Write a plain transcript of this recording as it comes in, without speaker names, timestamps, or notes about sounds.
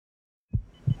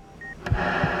All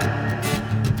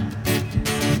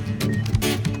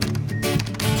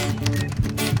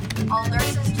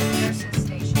nurses to the nurses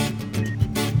station.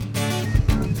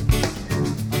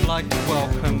 I'd like to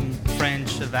welcome Fran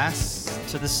Chavasse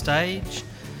to the stage.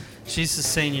 She's the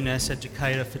Senior Nurse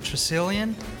Educator for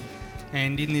Tresillian,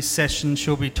 and in this session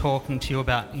she'll be talking to you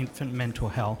about infant mental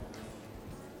health.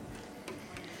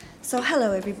 So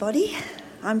hello everybody,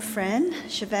 I'm Fran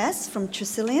Chavasse from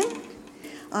Tresillian.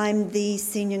 I'm the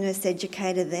Senior Nurse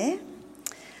Educator there.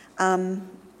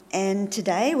 And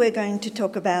today we're going to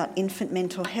talk about infant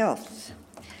mental health.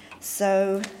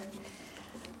 So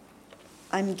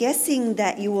I'm guessing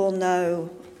that you all know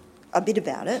a bit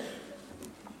about it,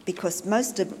 because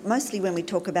mostly when we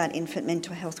talk about infant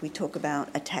mental health, we talk about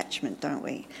attachment, don't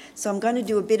we? So I'm going to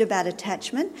do a bit about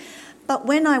attachment. But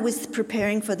when I was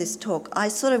preparing for this talk, I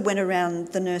sort of went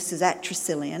around the nurses at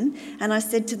Tresillian and I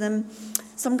said to them,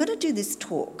 so I'm going to do this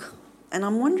talk and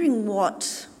I'm wondering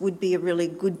what would be a really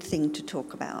good thing to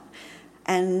talk about.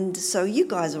 And so you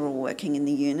guys are all working in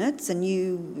the units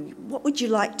and what would you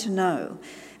like to know?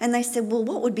 And they said, well,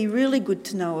 what would be really good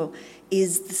to know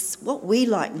is this, what we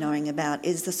like knowing about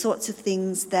is the sorts of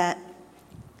things that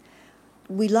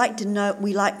we like to know,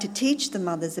 we like to teach the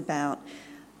mothers about,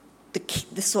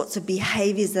 the sorts of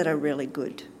behaviours that are really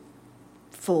good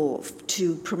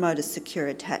to promote a secure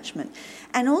attachment.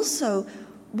 And also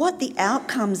what the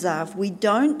outcomes are if we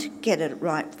don't get it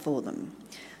right for them.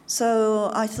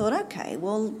 So I thought, okay,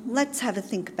 well, let's have a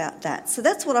think about that. So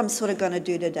that's what I'm sort of going to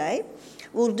do today.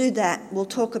 We'll do that. We'll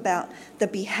talk about the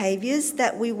behaviours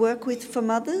that we work with for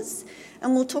mothers,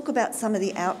 and we'll talk about some of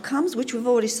the outcomes, which we've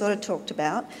already sort of talked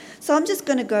about. So I'm just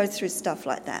going to go through stuff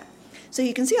like that. So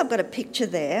you can see I've got a picture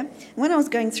there. When I was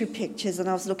going through pictures and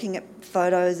I was looking at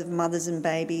photos of mothers and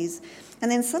babies, and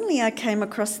then suddenly I came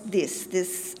across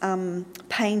this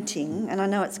painting, and I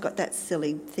know it's got that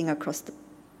silly thing across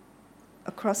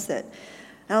it.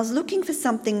 And I was looking for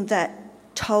something that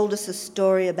told us a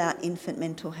story about infant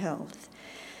mental health.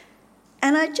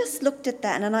 And I just looked at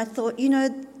that and I thought,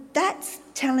 that's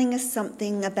telling us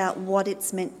something about what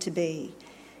it's meant to be.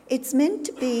 It's meant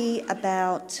to be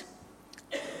about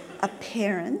a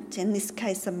parent, in this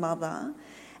case a mother,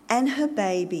 and her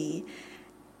baby,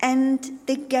 and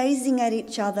they're gazing at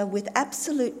each other with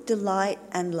absolute delight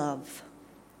and love.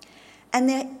 And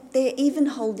they're even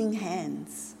holding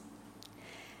hands.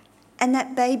 And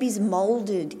that baby's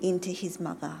moulded into his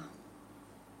mother.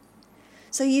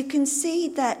 So you can see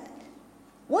that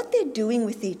what they're doing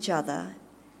with each other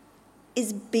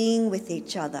is being with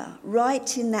each other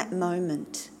right in that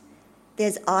moment.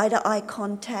 There's eye-to-eye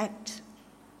contact.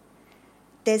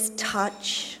 There's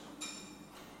touch.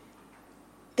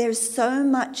 There's so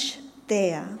much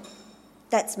there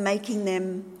that's making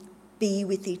them be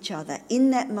with each other in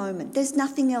that moment. There's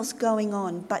nothing else going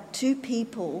on but two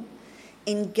people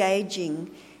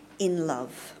engaging in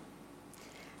love.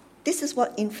 This is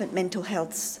what infant mental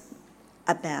health's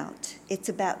about. It's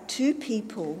about two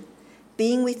people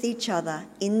being with each other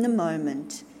in the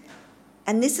moment,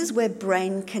 and this is where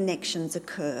brain connections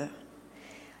occur.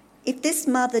 If this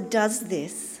mother does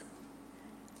this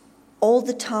all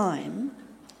the time,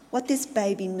 what this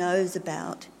baby knows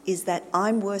about is that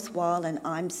I'm worthwhile and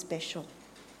I'm special.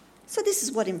 So this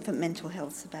is what infant mental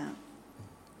health's about.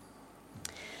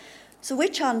 So we're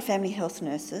child and family health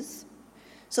nurses.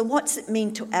 So what's it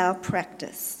mean to our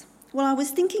practice? Well, I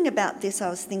was thinking about this. I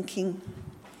was thinking,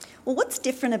 well, what's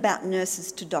different about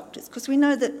nurses to doctors? Because we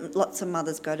know that lots of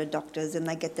mothers go to doctors and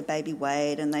they get the baby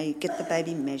weighed and they get the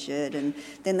baby measured and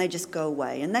then they just go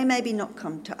away and they maybe not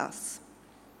come to us.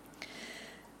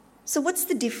 So what's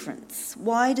the difference?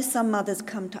 Why do some mothers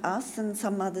come to us and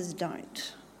some mothers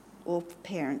don't? Or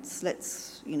parents,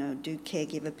 let's, do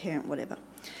caregiver, parent, whatever.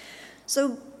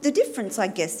 So the difference, I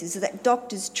guess, is that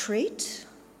doctors treat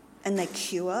and they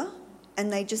cure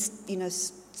and they just,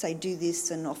 say do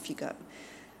this and off you go.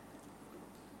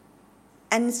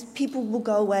 And people will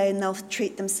go away and they'll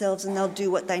treat themselves and they'll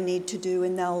do what they need to do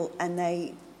and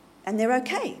they're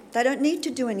okay. They don't need to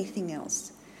do anything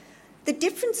else. The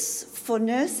difference for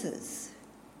nurses,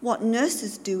 what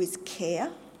nurses do is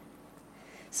care.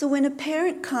 So when a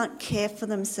parent can't care for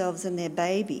themselves and their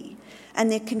baby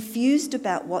and they're confused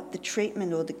about what the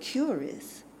treatment or the cure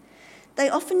is, they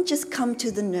often just come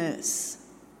to the nurse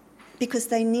because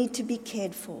they need to be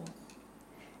cared for.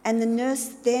 And the nurse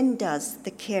then does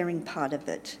the caring part of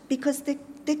it because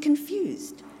they're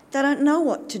confused. They don't know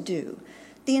what to do.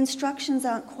 The instructions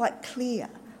aren't quite clear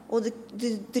or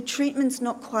the treatment's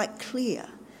not quite clear.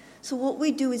 So what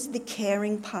we do is the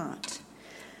caring part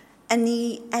and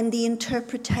the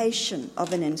interpretation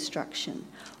of an instruction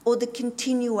or the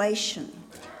continuation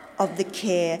of the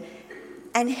care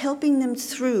and helping them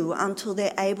through until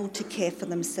they're able to care for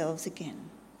themselves again.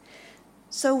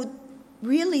 So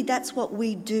really that's what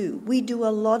we do. We do a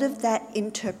lot of that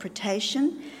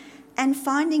interpretation and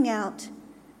finding out,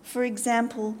 for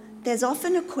example, there's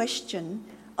often a question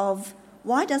of,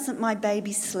 why doesn't my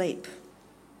baby sleep?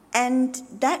 And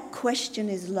that question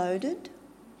is loaded.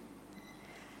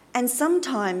 And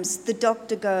sometimes the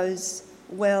doctor goes,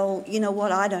 well, you know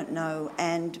what, I don't know,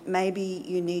 and maybe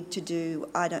you need to do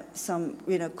some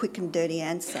quick and dirty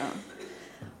answer.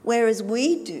 Whereas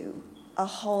we do a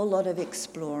whole lot of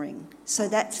exploring. So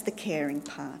that's the caring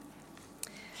part.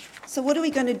 So what are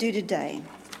we going to do today?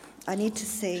 I need to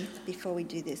see before we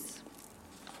do this.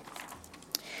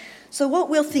 So what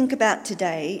we'll think about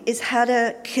today is how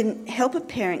to help a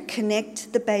parent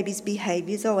connect the baby's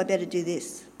behaviours. Oh, I better do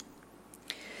this.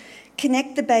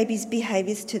 Connect the baby's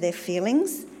behaviours to their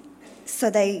feelings, so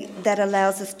that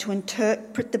allows us to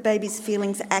interpret the baby's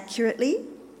feelings accurately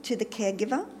to the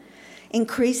caregiver,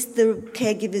 increase the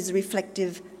caregiver's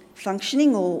reflective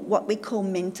functioning, or what we call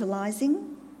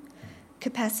mentalising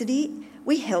capacity.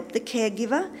 We help the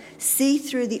caregiver see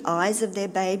through the eyes of their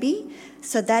baby,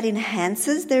 so that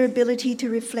enhances their ability to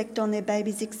reflect on their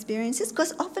baby's experiences,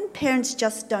 because often parents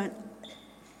just don't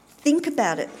think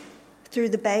about it through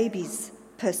the baby's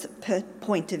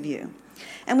point of view.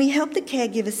 And we help the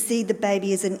caregiver see the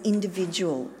baby as an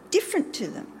individual, different to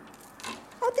them.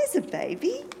 Oh, there's a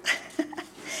baby.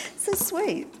 So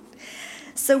sweet.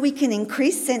 So we can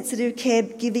increase sensitive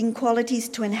caregiving qualities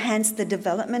to enhance the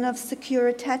development of secure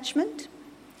attachment,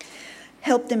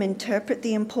 help them interpret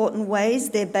the important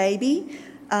ways their baby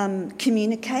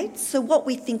communicates. So what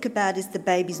we think about is the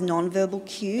baby's nonverbal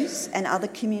cues and other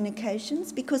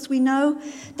communications, because we know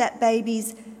that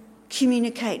babies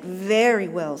communicate very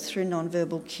well through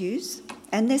nonverbal cues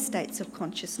and their states of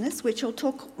consciousness, which I'll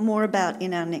talk more about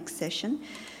in our next session.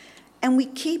 And we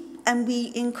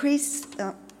increase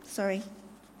the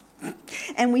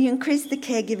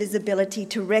caregiver's ability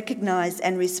to recognise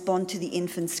and respond to the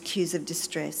infant's cues of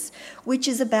distress, which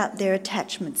is about their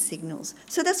attachment signals.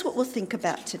 So that's what we'll think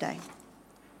about today.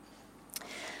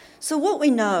 So what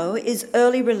we know is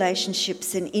early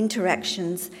relationships and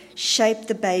interactions shape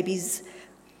the baby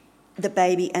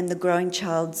and the growing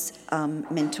child's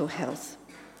mental health.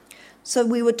 So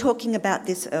we were talking about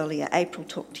this earlier. April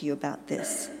talked to you about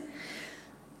this.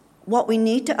 What we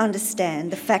need to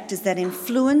understand, the factors that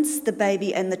influence the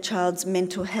baby and the child's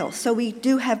mental health. So we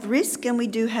do have risk and we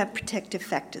do have protective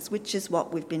factors, which is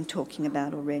what we've been talking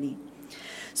about already.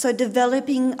 So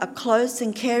developing a close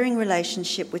and caring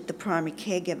relationship with the primary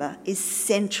caregiver is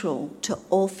central to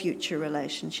all future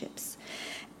relationships,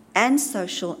 and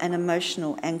social and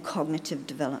emotional and cognitive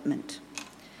development.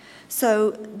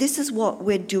 So this is what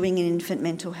we're doing in infant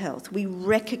mental health. We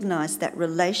recognise that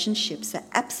relationships are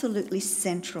absolutely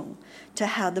central to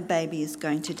how the baby is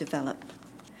going to develop.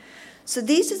 So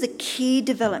these are the key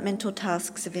developmental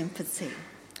tasks of infancy,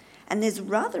 and there's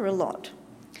rather a lot.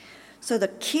 So the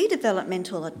key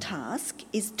developmental task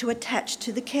is to attach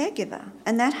to the caregiver,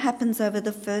 and that happens over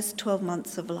the first 12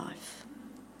 months of life.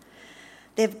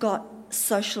 They've got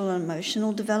social and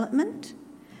emotional development,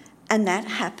 and that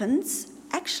happens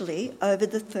actually over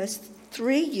the first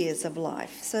 3 years of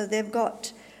life. So they've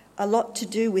got a lot to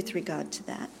do with regard to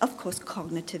that. Of course,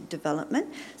 cognitive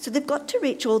development. So they've got to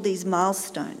reach all these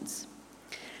milestones.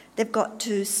 They've got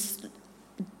to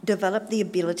develop the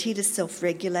ability to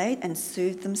self-regulate and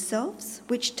soothe themselves,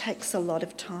 which takes a lot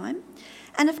of time.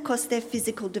 And of course, their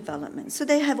physical development. So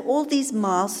they have all these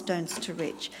milestones to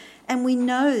reach. And we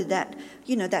know that,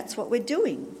 that's what we're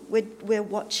doing. We're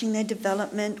watching their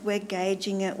development, we're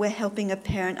gauging it, we're helping a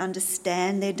parent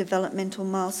understand their developmental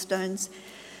milestones.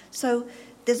 So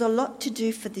there's a lot to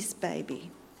do for this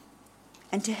baby.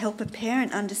 And to help a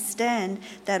parent understand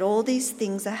that all these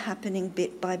things are happening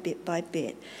bit by bit by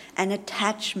bit. And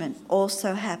attachment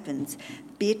also happens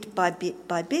bit by bit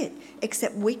by bit,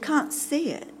 except we can't see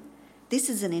it. This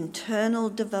is an internal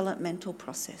developmental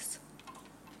process.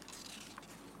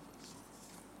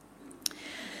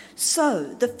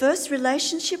 So, the first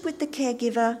relationship with the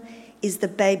caregiver is the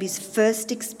baby's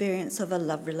first experience of a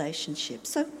love relationship.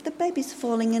 So, the baby's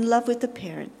falling in love with the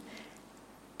parent,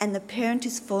 and the parent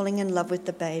is falling in love with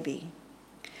the baby.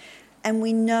 And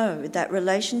we know that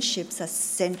relationships are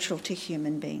central to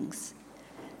human beings.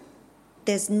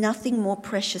 There's nothing more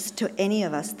precious to any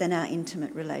of us than our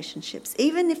intimate relationships.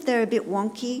 Even if they're a bit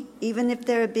wonky, even if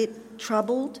they're a bit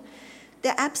troubled,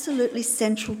 they're absolutely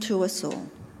central to us all.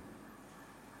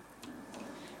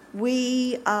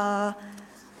 We have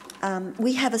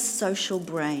a social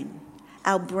brain.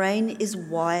 Our brain is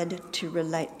wired to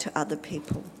relate to other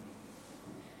people.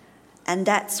 And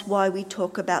that's why we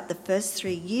talk about the first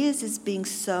 3 years as being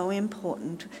so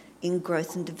important in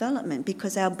growth and development,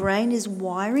 because our brain is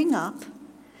wiring up,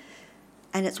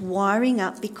 and it's wiring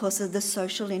up because of the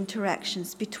social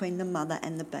interactions between the mother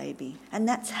and the baby. And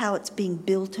that's how it's being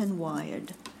built and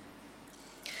wired.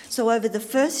 So over the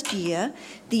first year,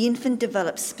 the infant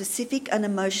develops specific and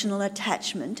emotional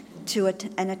attachment to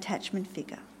an attachment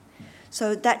figure.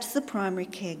 So that's the primary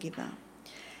caregiver.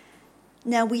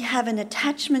 Now we have an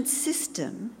attachment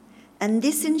system, and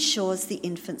this ensures the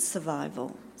infant's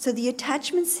survival. So the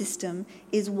attachment system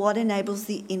is what enables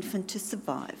the infant to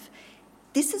survive.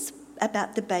 This is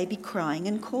about the baby crying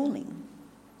and calling.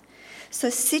 So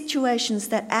situations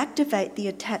that activate the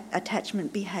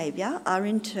attachment behaviour are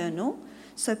internal,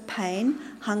 so pain,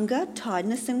 hunger,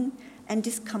 tiredness and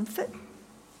discomfort.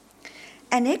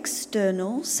 And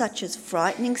external, such as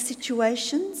frightening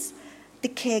situations, the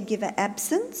caregiver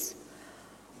absence,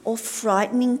 or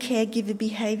frightening caregiver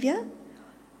behaviour,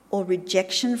 or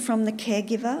rejection from the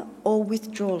caregiver, or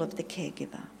withdrawal of the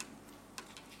caregiver.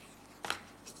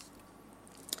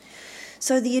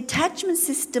 So the attachment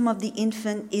system of the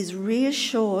infant is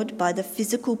reassured by the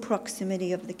physical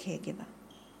proximity of the caregiver.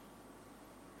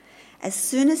 As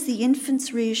soon as the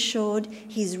infant's reassured,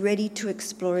 he's ready to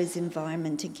explore his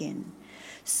environment again.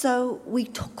 So we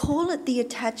call it the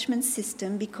attachment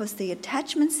system because the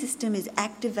attachment system is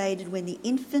activated when the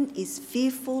infant is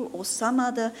fearful or some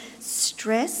other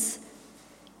stress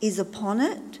is upon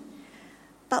it.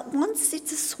 But once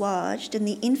it's assuaged and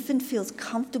the infant feels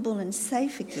comfortable and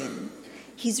safe again,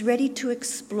 he's ready to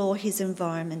explore his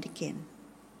environment again.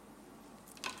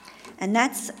 And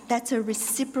that's a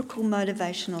reciprocal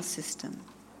motivational system.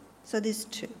 So there's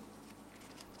two.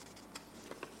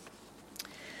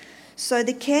 So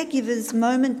the caregiver's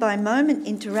moment-by-moment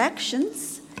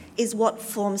interactions is what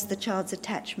forms the child's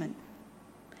attachment.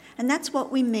 And that's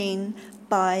what we mean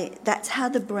by that's how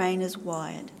the brain is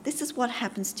wired. This is what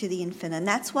happens to the infant, and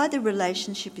that's why the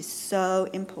relationship is so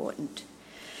important.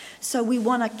 So we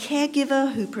want a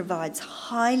caregiver who provides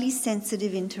highly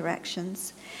sensitive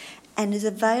interactions and is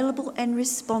available and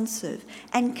responsive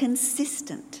and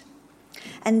consistent.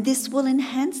 And this will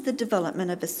enhance the development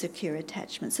of a secure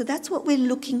attachment. So that's what we're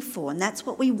looking for, and that's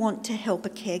what we want to help a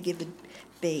caregiver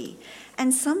be.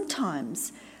 And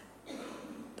sometimes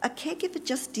a caregiver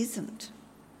just isn't,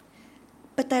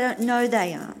 but they don't know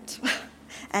they aren't.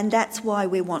 And that's why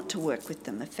we want to work with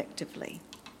them effectively.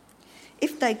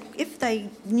 If they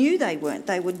knew they weren't,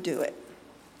 they would do it.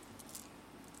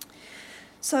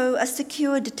 So a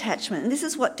secure detachment, and this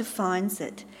is what defines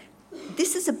it.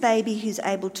 This is a baby who's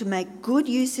able to make good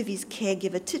use of his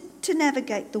caregiver to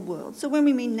navigate the world. So when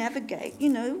we mean navigate,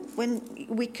 when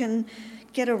we can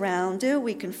get around it,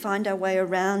 we can find our way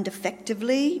around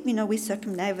effectively. We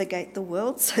circumnavigate the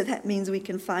world, so that means we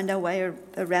can find our way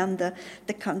around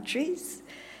the countries.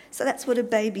 So that's what a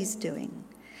baby's doing.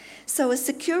 So a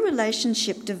secure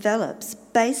relationship develops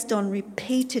based on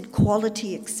repeated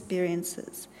quality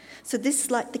experiences. So this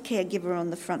is like the caregiver on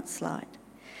the front slide.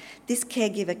 This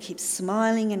caregiver keeps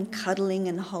smiling and cuddling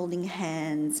and holding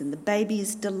hands, and the baby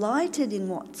is delighted in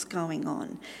what's going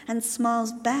on and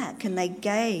smiles back, and they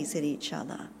gaze at each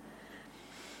other.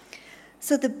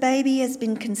 So the baby has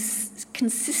been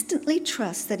consistently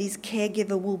trusts that his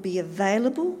caregiver will be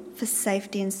available for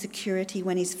safety and security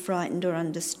when he's frightened or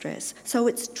under stress. So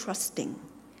it's trusting.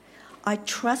 I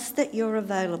trust that you're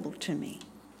available to me.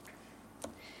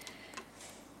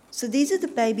 So these are the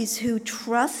babies who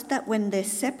trust that when they're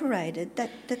separated,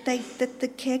 that the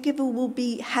caregiver will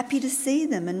be happy to see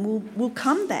them and will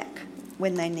come back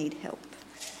when they need help.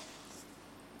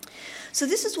 So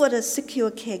this is what a secure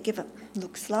caregiver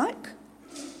looks like.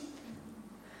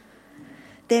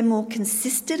 They're more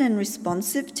consistent and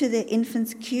responsive to their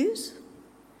infant's cues.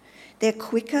 They're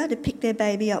quicker to pick their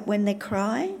baby up when they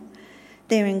cry.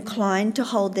 They're inclined to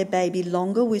hold their baby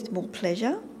longer with more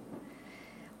pleasure.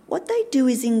 What they do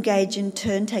is engage in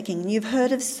turn-taking. You've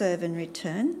heard of serve and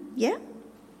return, yeah?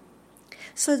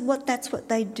 So that's what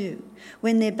they do.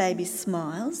 When their baby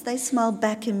smiles, they smile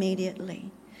back immediately.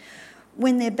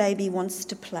 When their baby wants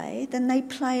to play, then they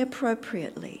play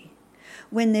appropriately.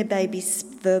 When their baby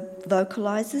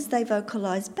vocalises, they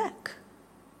vocalise back.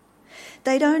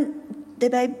 They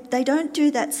don't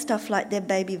do that stuff like their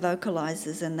baby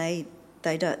vocalises and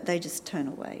they just turn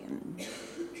away and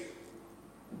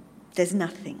there's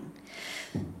nothing.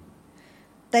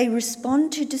 They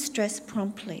respond to distress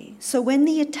promptly. So when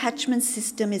the attachment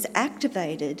system is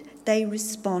activated, they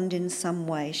respond in some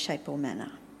way, shape or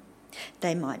manner.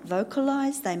 They might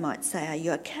vocalise, they might say, "Are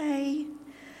you okay?"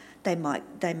 They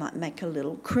might make a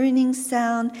little crooning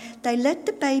sound. They let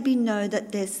the baby know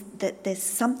that there's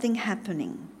something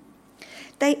happening.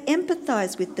 They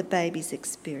empathise with the baby's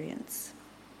experience.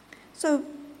 So,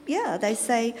 yeah, they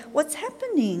say, "What's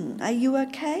happening? Are you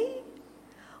okay?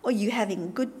 Or are you having a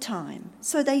good time?"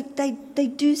 So they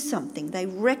do something. They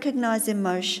recognise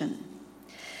emotion.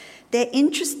 They're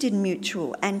interested in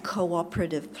mutual and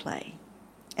cooperative play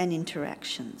and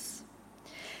interactions.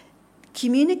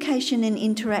 Communication and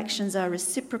interactions are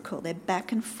reciprocal. They're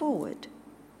back and forward.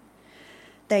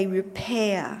 They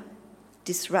repair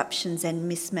disruptions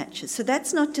and mismatches. So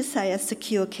that's not to say a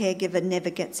secure caregiver never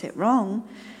gets it wrong,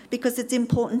 because it's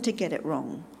important to get it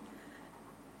wrong.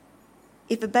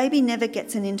 If a baby never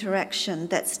gets an interaction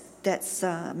that's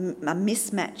a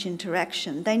mismatch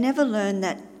interaction, they never learn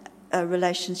that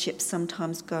relationships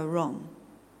sometimes go wrong.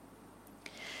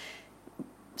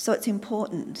 So it's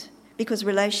important, because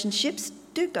relationships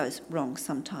do go wrong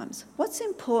sometimes. What's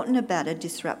important about a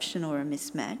disruption or a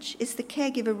mismatch is the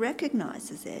caregiver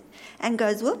recognises it and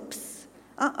goes, "Whoops,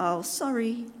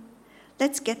 sorry,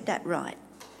 let's get that right."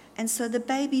 And so the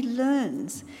baby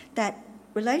learns that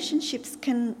relationships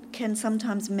can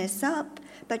sometimes mess up,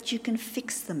 but you can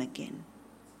fix them again.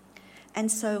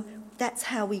 And so that's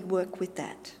how we work with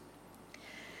that.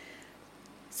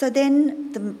 So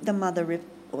then the mother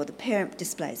or the parent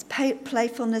displays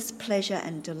playfulness, pleasure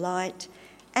and delight,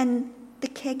 and the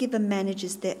caregiver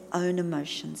manages their own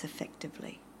emotions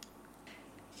effectively.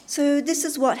 So this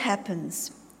is what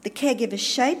happens. The caregiver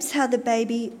shapes how the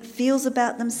baby feels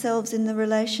about themselves in the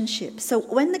relationship. So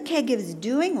when the caregiver is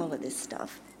doing all of this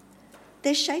stuff,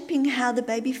 they're shaping how the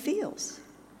baby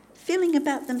feeling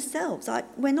about themselves.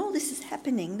 When all this is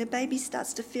happening, the baby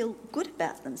starts to feel good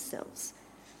about themselves,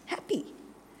 happy.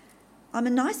 I'm a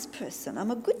nice person,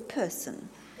 I'm a good person,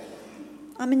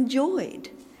 I'm enjoyed.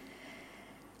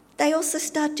 They also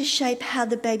start to shape how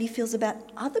the baby feels about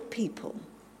other people.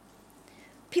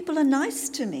 People are nice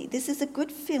to me. This is a good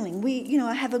feeling.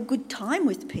 I have a good time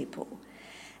with people.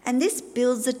 And this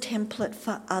builds a template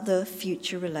for other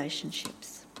future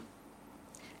relationships.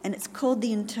 And it's called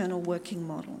the internal working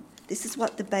model. This is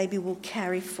what the baby will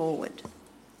carry forward.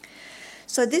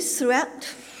 So throughout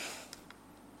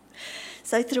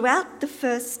the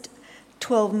first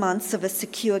 12 months of a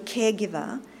secure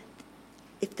caregiver,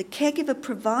 if the caregiver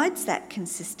provides that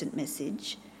consistent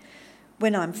message,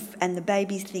 and the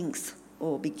baby thinks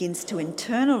or begins to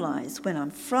internalise, "When I'm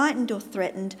frightened or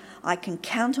threatened, I can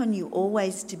count on you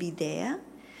always to be there.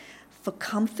 For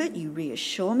comfort, you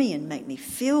reassure me and make me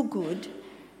feel good."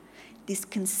 This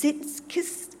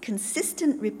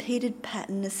consistent repeated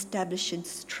pattern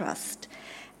establishes trust,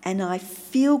 and I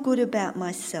feel good about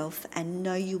myself and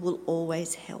know you will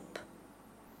always help.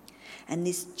 And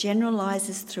this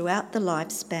generalises throughout the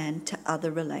lifespan to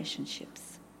other relationships.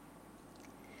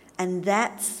 And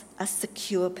that's a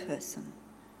secure person.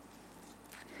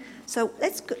 So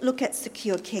let's look at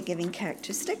secure caregiving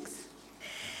characteristics.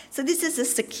 So this is a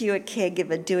secure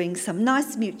caregiver doing some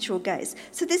nice mutual gaze.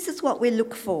 So this is what we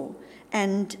look for.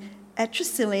 And at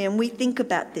Tresillian, we think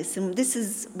about this, and this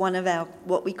is one of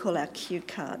what we call our cue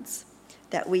cards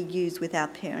that we use with our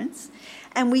parents.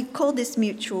 And we call this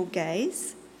mutual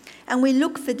gaze. And we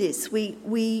look for this.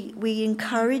 We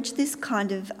encourage this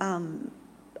kind of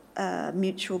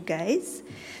mutual gaze.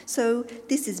 So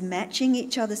this is matching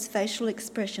each other's facial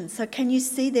expressions. So can you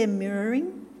see they're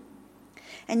mirroring?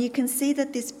 And you can see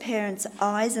that this parent's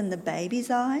eyes and the baby's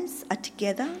eyes are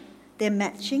together. They're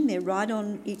matching, they're right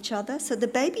on each other. So the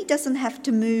baby doesn't have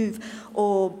to move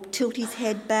or tilt his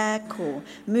head back or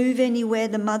move anywhere.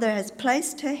 The mother has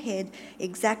placed her head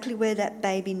exactly where that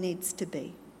baby needs to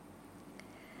be.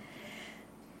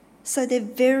 So they're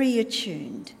very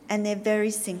attuned and they're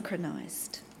very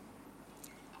synchronised.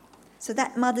 So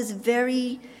that mother's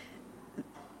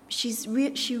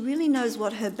she really knows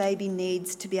what her baby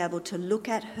needs to be able to look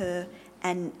at her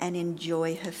and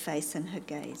enjoy her face and her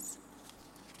gaze.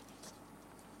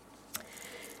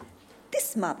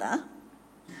 This mother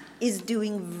is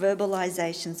doing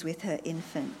verbalisations with her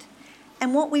infant.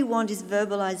 And what we want is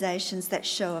verbalisations that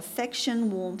show affection,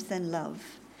 warmth and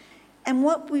love. And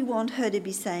what we want her to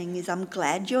be saying is, "I'm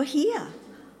glad you're here.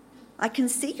 I can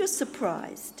see you're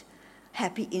surprised,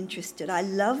 happy, interested. I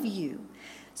love you."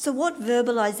 So what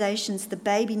verbalisations the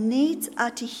baby needs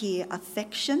are to hear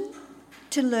affection,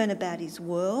 to learn about his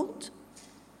world,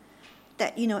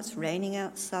 that, it's raining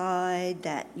outside,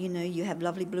 that, you have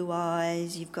lovely blue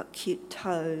eyes, you've got cute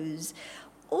toes.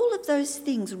 all of those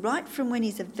things right from when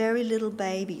he's a very little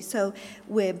baby. So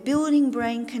we're building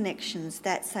brain connections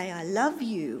that say, I love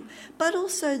you, but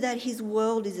also that his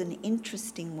world is an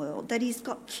interesting world, that he's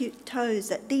got cute toes,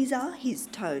 that these are his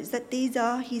toes, that these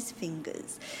are his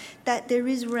fingers, that there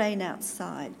is rain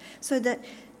outside. So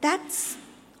that's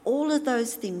all of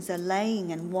those things are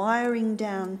laying and wiring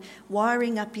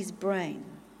up his brain.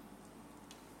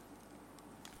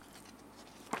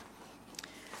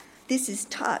 This is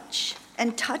touch,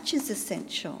 and touch is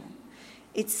essential.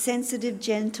 It's sensitive,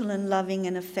 gentle, and loving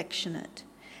and affectionate.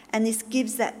 And this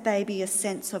gives that baby a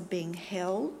sense of being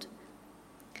held.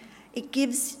 It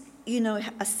gives,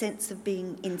 a sense of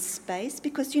being in space,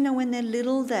 because, when they're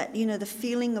little, that, the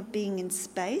feeling of being in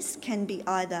space can be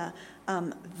either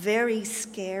very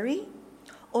scary,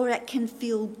 or it can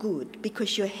feel good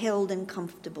because you're held and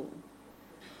comfortable.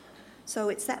 So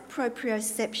it's that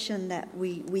proprioception that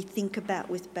we think about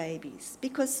with babies,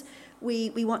 because we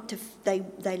want to,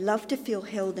 they love to feel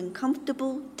held and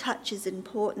comfortable. Touch is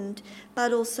important,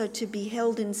 but also to be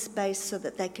held in space so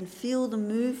that they can feel the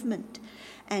movement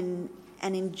and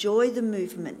enjoy the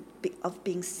movement of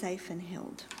being safe and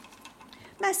held.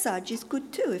 Massage is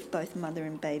good too if both mother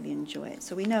and baby enjoy it.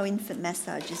 So we know infant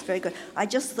massage is very good. I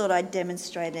just thought I'd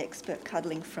demonstrate expert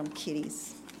cuddling from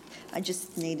kitties. I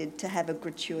just needed to have a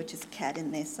gratuitous cat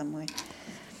in there somewhere.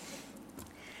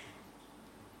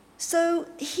 So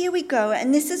here we go,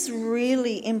 and this is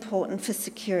really important for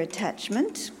secure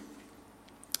attachment.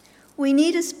 We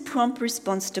need a prompt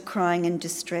response to crying and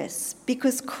distress,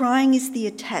 because crying is the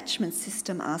attachment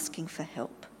system asking for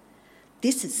help.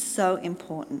 This is so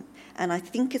important, and I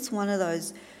think it's one of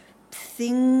those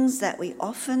things that we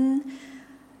often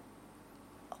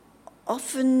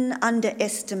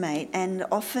underestimate, and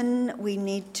often we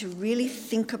need to really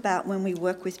think about when we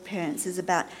work with parents, is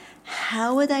about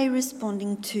how are they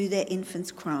responding to their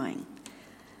infant's crying.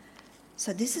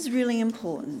 So this is really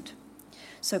important.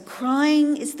 So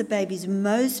crying is the baby's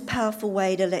most powerful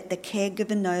way to let the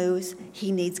caregiver know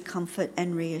he needs comfort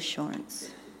and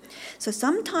reassurance. So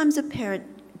sometimes a parent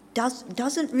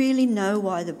doesn't really know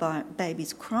why the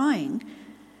baby's crying,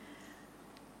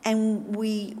 and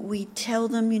we tell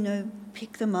them,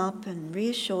 pick them up and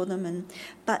reassure them,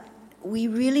 but we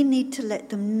really need to let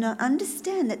them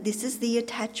understand that this is the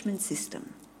attachment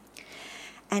system.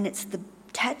 And it's the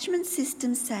attachment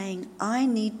system saying, I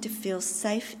need to feel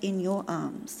safe in your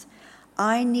arms.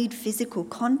 I need physical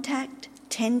contact,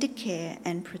 tender care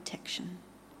and protection.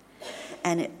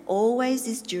 And it always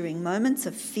is during moments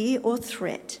of fear or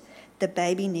threat. The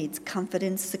baby needs comfort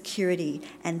and security,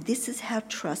 and this is how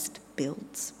trust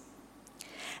builds.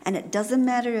 And it doesn't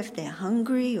matter if they're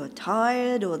hungry or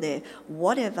tired or they're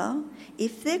whatever.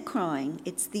 If they're crying,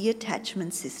 it's the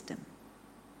attachment system.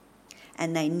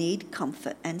 And they need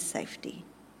comfort and safety.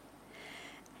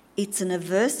 It's an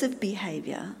aversive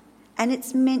behaviour, and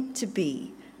it's meant to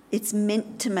be. It's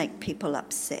meant to make people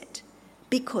upset,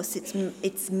 because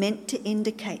it's meant to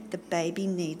indicate the baby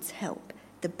needs help.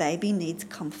 The baby needs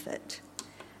comfort.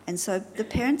 And so the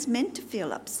parent's meant to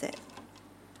feel upset.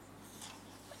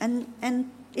 And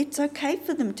it's okay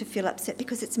for them to feel upset,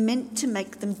 because it's meant to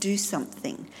make them do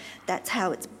something. That's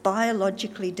how it's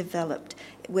biologically developed.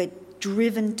 We're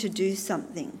driven to do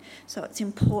something. So it's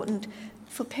important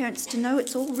for parents to know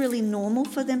it's all really normal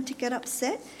for them to get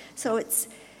upset. So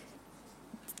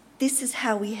this is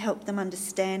how we help them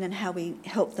understand and how we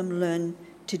help them learn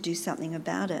to do something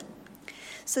about it.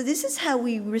 So this is how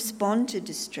we respond to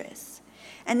distress.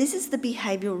 And this is the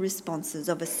behavioural responses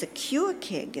of a secure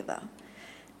caregiver.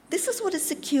 This is what a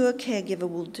secure caregiver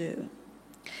will do.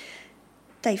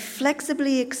 They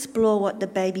flexibly explore what the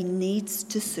baby needs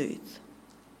to soothe.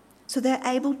 So they're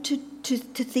able to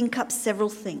think up several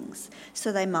things.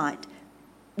 So they might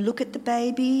look at the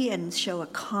baby and show a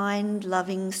kind,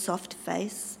 loving, soft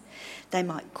face. They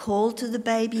might call to the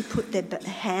baby, put their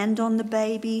hand on the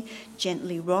baby,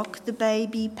 gently rock the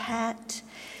baby, pat.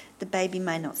 The baby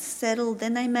may not settle.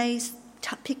 Then they may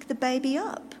pick the baby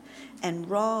up and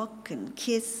rock and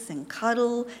kiss and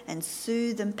cuddle and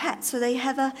soothe and pat. So they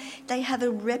have a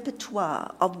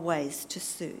repertoire of ways to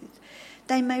soothe.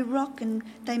 They may rock and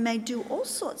they may do all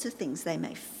sorts of things. They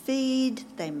may feed,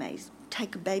 they may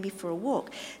take a baby for a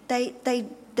walk.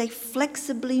 They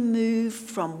flexibly move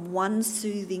from one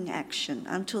soothing action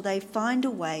until they find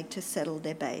a way to settle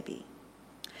their baby.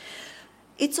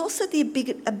 It's also the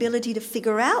ability to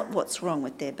figure out what's wrong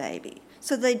with their baby.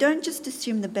 So they don't just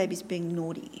assume the baby's being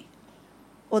naughty,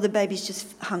 or the baby's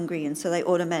just hungry and so they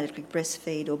automatically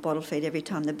breastfeed or bottle feed every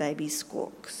time the baby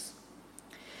squawks.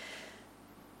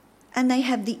 and they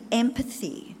have the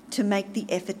empathy to make the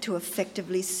effort to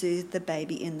effectively soothe the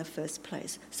baby in the first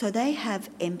place. So they have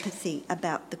empathy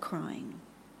about the crying.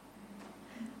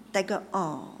 They go,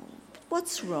 oh,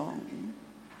 what's wrong?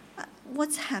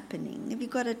 What's happening? Have you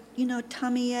got a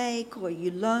tummy ache, or are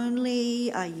you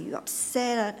lonely? Are you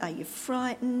upset? Are you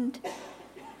frightened?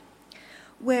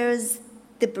 Whereas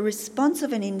the response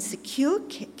of an insecure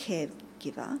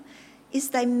caregiver is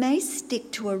they may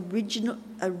stick to a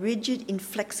rigid,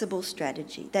 inflexible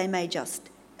strategy. They may just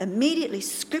immediately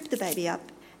scoop the baby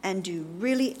up and do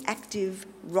really active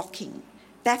rocking,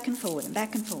 back and forward and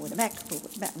back and forward and back and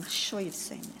forward. I'm sure you've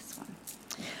seen this one.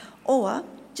 Or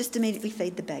just immediately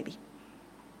feed the baby.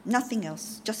 Nothing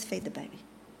else, just feed the baby.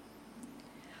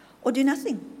 Or do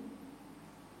nothing.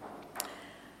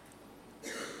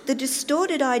 The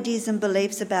distorted ideas and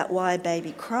beliefs about why a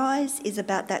baby cries is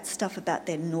about that stuff about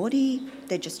they're naughty,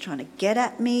 they're just trying to get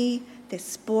at me, they're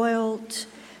spoiled,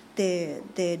 they're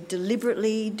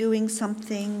deliberately doing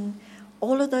something.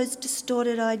 All of those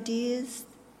distorted ideas,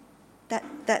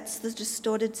 that's the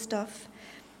distorted stuff.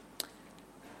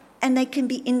 And they can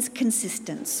be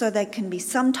inconsistent, so they can be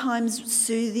sometimes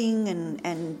soothing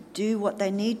and do what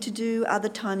they need to do. Other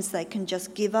times they can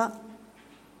just give up.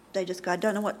 They just go, I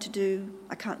don't know what to do,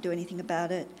 I can't do anything about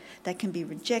it. They can be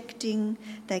rejecting,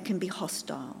 they can be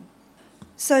hostile.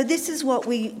 So this is what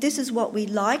we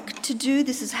like to do.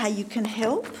 This is how you can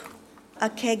help a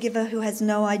caregiver who has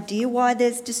no idea why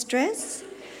there's distress.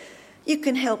 You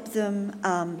can help them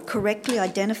correctly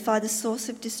identify the source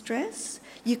of distress.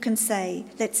 You can say,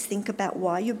 let's think about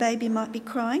why your baby might be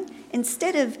crying.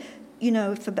 Instead of,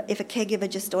 if a caregiver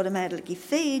just automatically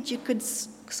feeds, you could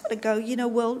sort of go,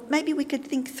 well, maybe we could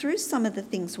think through some of the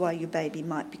things why your baby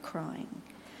might be crying.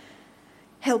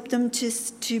 Help them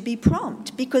to be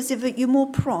prompt, because if you're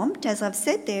more prompt, as I've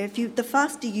said there, the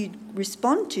faster you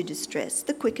respond to distress,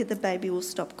 the quicker the baby will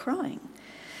stop crying.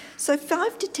 So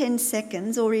 5 to 10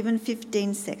 seconds or even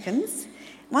 15 seconds,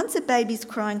 once a baby's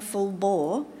crying full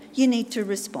bore, you need to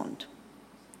respond.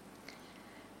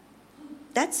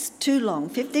 That's too long.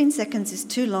 15 seconds is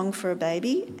too long for a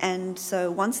baby, and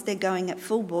so once they're going at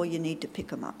full bore, you need to pick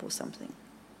them up or something.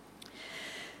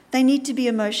 They need to be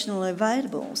emotionally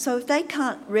available. So if they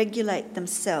can't regulate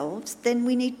themselves, then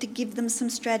we need to give them some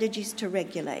strategies to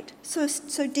regulate. So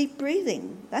deep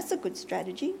breathing, that's a good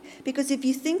strategy, because if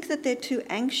you think that they're too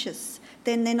anxious,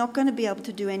 then they're not going to be able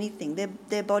to do anything.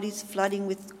 Their body's flooding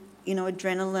with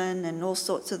adrenaline and all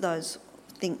sorts of those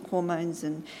hormones,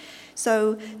 and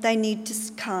so they need to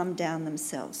calm down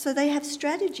themselves. So they have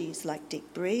strategies like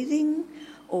deep breathing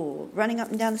or running up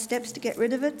and down the steps to get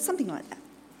rid of it, something like that.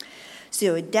 So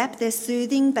you adapt their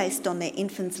soothing based on their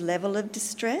infant's level of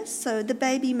distress. So the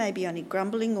baby may be only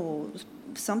grumbling or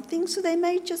something, so they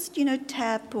may just,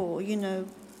 tap or,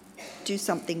 do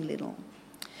something little.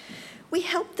 We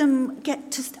help them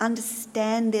get to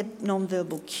understand their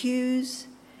nonverbal cues.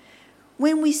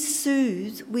 When we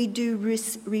soothe, we do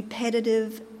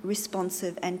repetitive,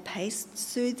 responsive and paced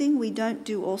soothing. We don't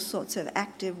do all sorts of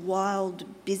active, wild,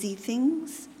 busy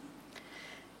things.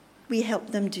 We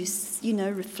help them do,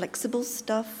 reflexible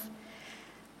stuff.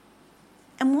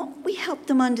 And we help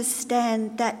them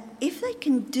understand that if they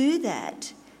can do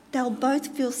that, they'll both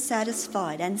feel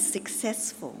satisfied and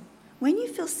successful. When you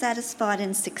feel satisfied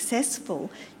and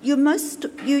successful, you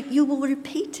will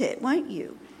repeat it, won't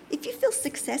you? If you feel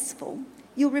successful,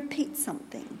 you'll repeat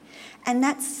something. And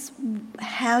that's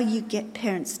how you get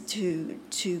parents to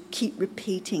keep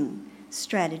repeating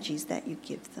strategies that you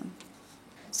give them.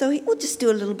 So we'll just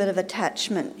do a little bit of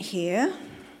attachment here.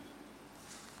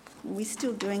 Are we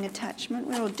still doing attachment?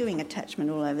 We're all doing attachment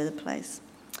all over the place.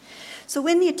 So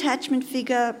when the attachment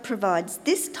figure provides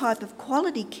this type of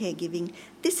quality caregiving,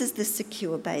 this is the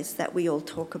secure base that we all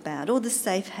talk about, or the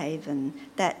safe haven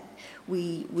that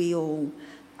we all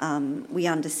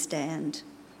understand.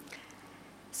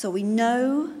 So we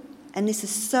know, and this is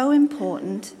so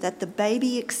important, that the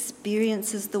baby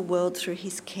experiences the world through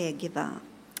his caregiver.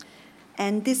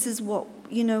 And this is what,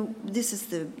 this is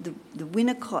the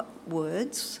Winnicott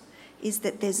words, is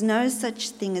that there's no such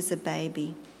thing as a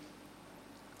baby.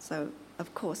 So,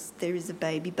 of course, there is a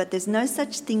baby, but there's no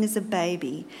such thing as a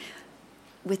baby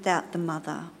without the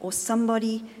mother or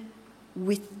somebody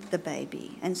with the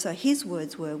baby. And so his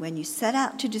words were, when you set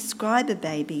out to describe a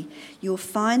baby, you'll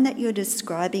find that you're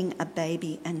describing a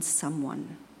baby and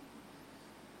someone.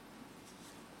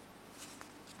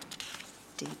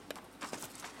 Deep.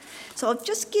 So I'll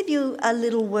just give you a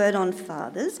little word on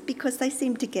fathers because they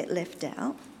seem to get left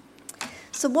out.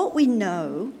 So what we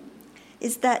know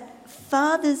is that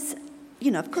fathers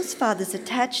of course fathers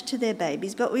attach to their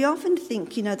babies, but we often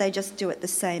think, they just do it the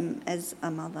same as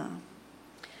a mother.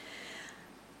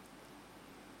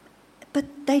 But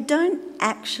they don't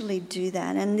actually do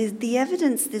that, and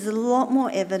there's a lot more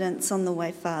evidence on the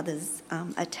way fathers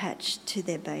attach to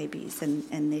their babies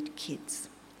and their kids.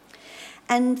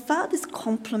 And fathers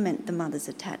complement the mother's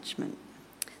attachment.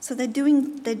 So they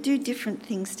do different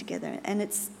things together, and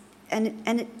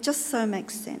it just so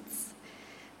makes sense,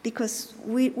 because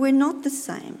we're not the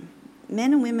same.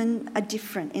 Men and women are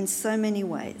different in so many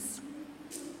ways.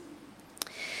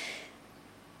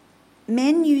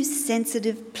 Men use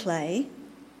sensitive play.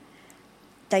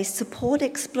 They support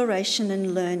exploration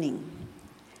and learning.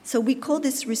 So we call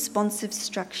this responsive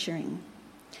structuring.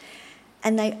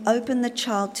 And they open the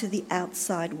child to the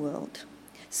outside world.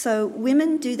 So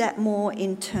women do that more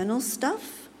internal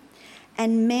stuff,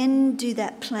 and men do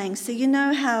that playing. So you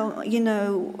know how,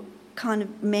 kind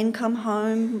of men come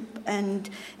home and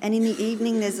in the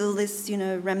evening there's all this,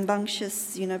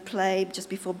 rambunctious, play just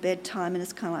before bedtime, and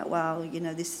it's kind of like, wow,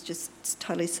 this just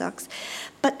totally sucks.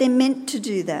 But they're meant to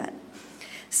do that.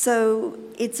 So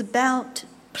it's about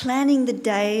planning the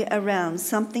day around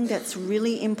something that's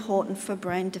really important for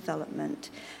brain development,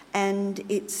 and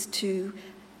it's to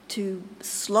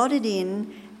slot it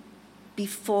in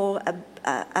before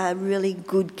a really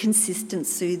good, consistent,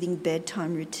 soothing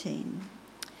bedtime routine.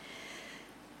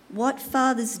 What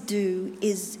fathers do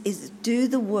is do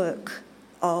the work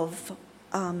of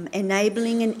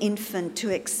enabling an infant to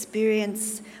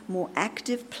experience more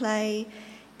active play.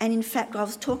 And in fact, I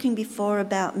was talking before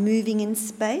about moving in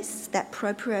space, that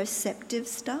proprioceptive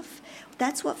stuff.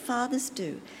 That's what fathers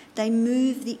do. They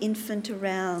move the infant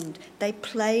around. They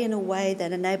play in a way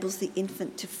that enables the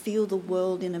infant to feel the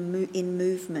world in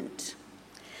movement.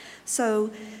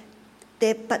 So,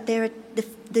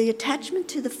 the attachment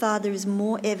to the father is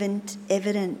more evident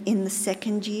in the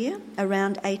second year,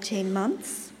 around 18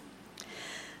 months.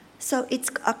 So it's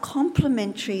a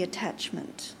complementary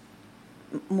attachment,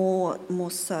 more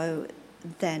so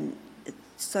than.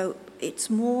 So it's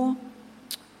more.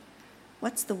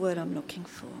 What's the word I'm looking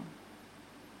for?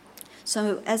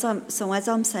 So as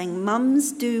I'm saying,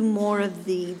 mums do more of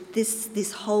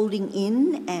this holding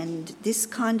in and this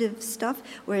kind of stuff,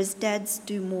 whereas dads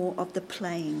do more of the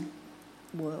playing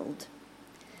world.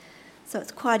 So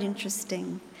it's quite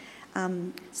interesting.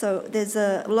 So there's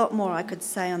a lot more I could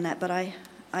say on that, but I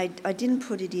didn't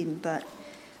put it in. But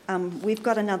we've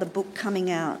got another book coming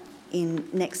out in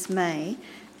next May,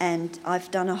 and I've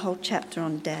done a whole chapter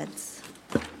on dads,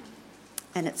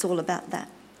 and it's all about that.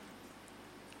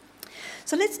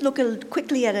 So let's look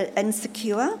quickly at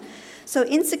insecure. So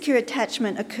insecure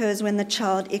attachment occurs when the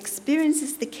child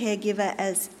experiences the caregiver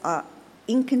as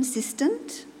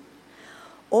inconsistent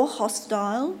or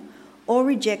hostile or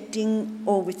rejecting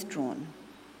or withdrawn.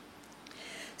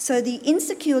 So the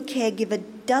insecure caregiver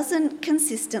doesn't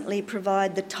consistently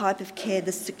provide the type of care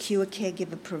the secure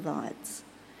caregiver provides.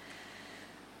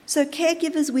 So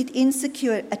caregivers with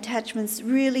insecure attachments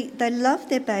really, they love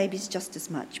their babies just as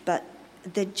much, but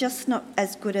they're just not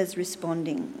as good as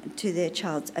responding to their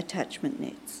child's attachment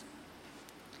needs.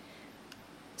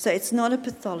 So it's not a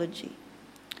pathology.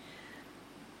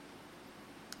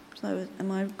 So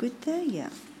am I good there? Yeah.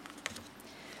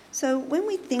 So when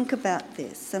we think about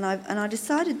this, and I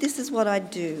decided this is what I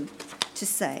do to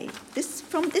say. This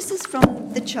is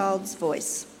from the child's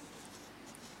voice.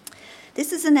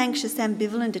 This is an anxious,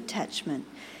 ambivalent attachment.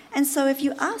 And so if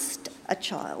you asked a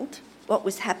child what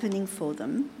was happening for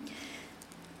them,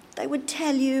 they would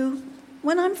tell you,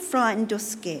 when I'm frightened or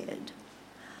scared,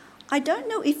 I don't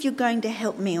know if you're going to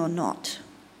help me or not.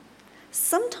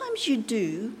 Sometimes you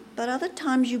do, but other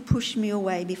times you push me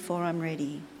away before I'm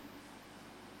ready.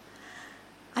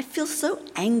 I feel so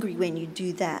angry when you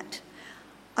do that.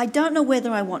 I don't know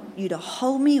whether I want you to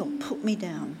hold me or put me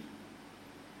down.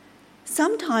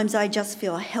 Sometimes I just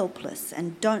feel helpless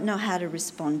and don't know how to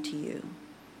respond to you.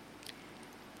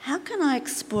 How can I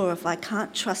explore if I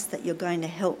can't trust that you're going to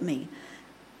help me?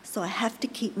 So I have to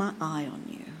keep my eye on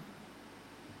you.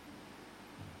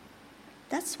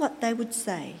 That's what they would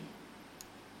say.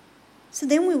 So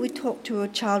then when we talk to a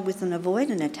child with an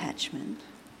avoidant attachment,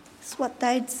 that's what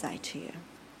they'd say to you.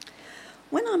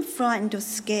 When I'm frightened or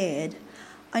scared,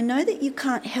 I know that you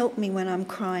can't help me when I'm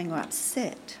crying or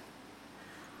upset.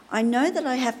 I know that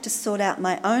I have to sort out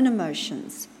my own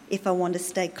emotions if I want to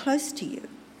stay close to you,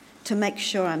 to make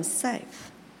sure I'm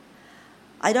safe.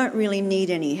 I don't really need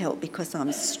any help because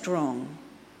I'm strong.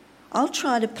 I'll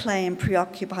try to play and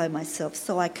preoccupy myself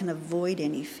so I can avoid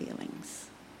any feelings.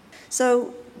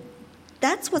 So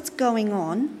that's what's going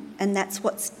on, and that's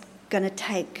what's going to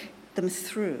take them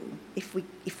through,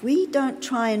 if we don't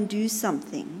try and do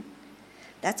something,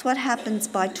 that's what happens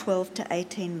by 12 to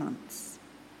 18 months.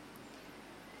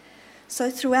 So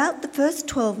throughout the first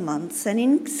 12 months, an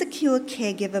insecure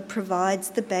caregiver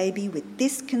provides the baby with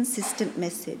this consistent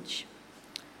message.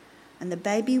 And the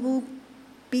baby will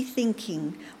be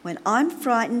thinking, when I'm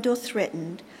frightened or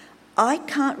threatened, I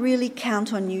can't really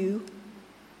count on you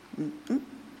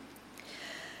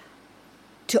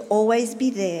to always be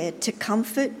there to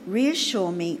comfort,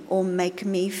 reassure me, or make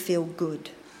me feel good.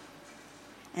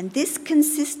 And this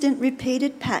consistent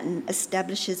repeated pattern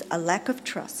establishes a lack of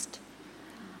trust.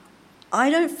 I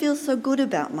don't feel so good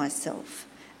about myself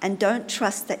and don't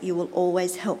trust that you will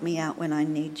always help me out when I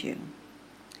need you.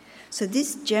 So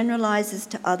this generalizes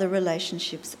to other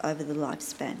relationships over the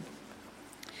lifespan.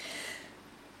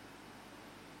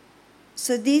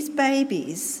 So these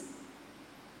babies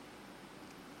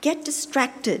get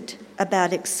distracted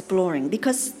about exploring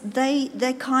because they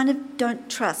kind of don't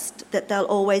trust that they'll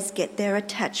always get their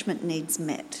attachment needs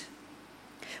met.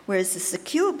 Whereas the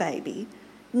secure baby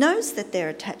knows that their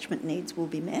attachment needs will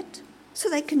be met, so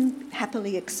they can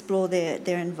happily explore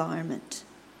their environment.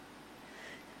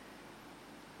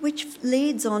 Which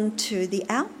leads on to the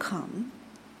outcome.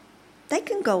 They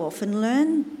can go off and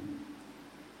learn.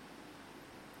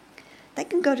 They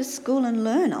can go to school and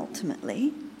learn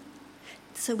ultimately.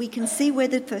 So we can see where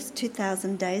the first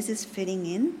 2,000 days is fitting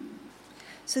in.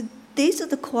 So these are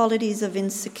the qualities of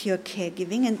insecure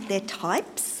caregiving and their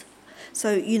types.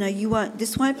 So,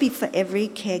 this won't be for every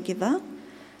caregiver.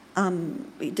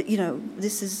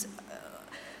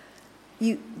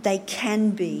 They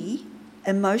can be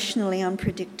emotionally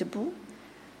unpredictable,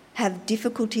 have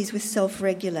difficulties with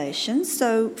self-regulation.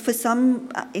 So for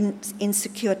some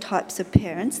insecure types of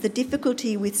parents, the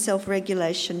difficulty with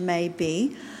self-regulation may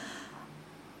be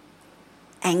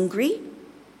angry,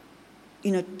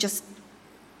 just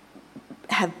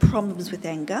have problems with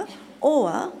anger,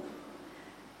 or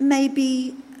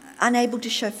maybe unable to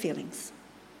show feelings,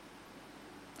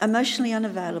 emotionally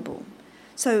unavailable.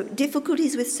 So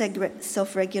difficulties with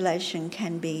self-regulation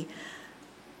can be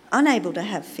unable to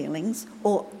have feelings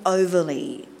or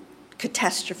overly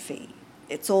catastrophe.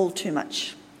 It's all too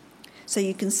much. So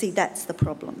you can see that's the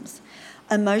problems.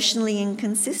 Emotionally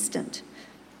inconsistent.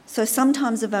 So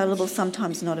sometimes available,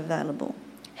 sometimes not available.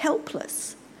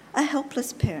 Helpless. A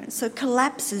helpless parent. So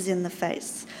collapses in the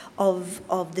face of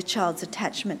the child's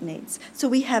attachment needs. So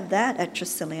we have that at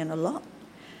Tresillian a lot.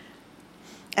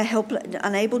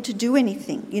 Unable to do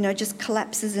anything, just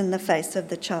collapses in the face of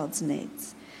the child's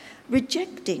needs.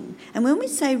 Rejecting. And when we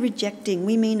say rejecting,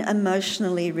 we mean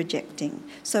emotionally rejecting.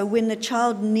 So when the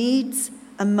child needs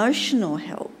emotional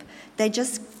help, they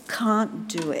just can't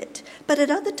do it. But at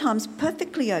other times,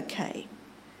 perfectly okay.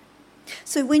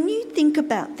 So when you think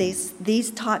about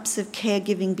these types of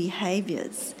caregiving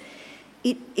behaviours,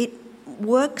 it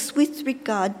works with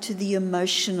regard to the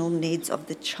emotional needs of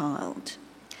the child.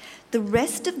 The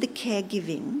rest of the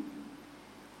caregiving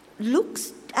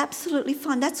looks absolutely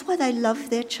fine. That's why they love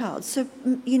their child. So,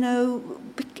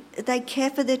 they care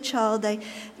for their child. They,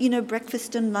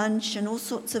 breakfast and lunch and all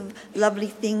sorts of lovely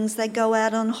things. They go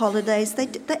out on holidays.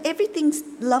 Everything's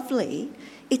lovely.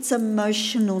 It's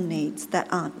emotional needs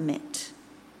that aren't met.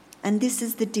 And this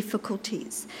is the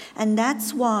difficulties. And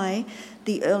that's why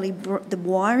the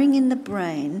wiring in the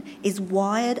brain is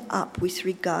wired up with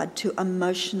regard to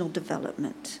emotional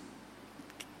development.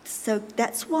 So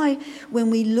that's why when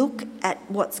we look at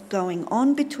what's going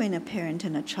on between a parent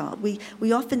and a child,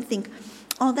 we often think,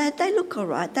 oh, they look all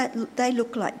right, they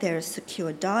look like they're a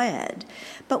secure dyad.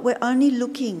 But we're only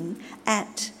looking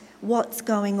at what's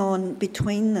going on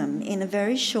between them in a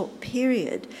very short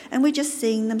period, and we're just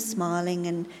seeing them smiling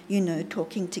and,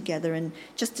 talking together and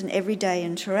just an everyday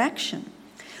interaction.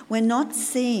 We're not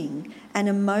seeing an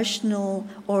emotional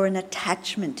or an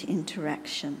attachment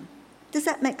interaction. Does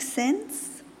that make sense?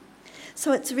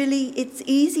 So it's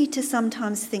easy to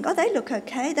sometimes think, oh, they look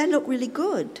okay, they look really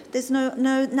good. There's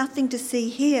nothing to see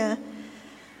here.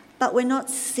 But we're not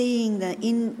seeing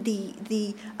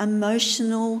the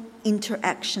emotional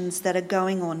interactions that are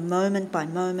going on moment by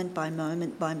moment by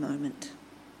moment by moment.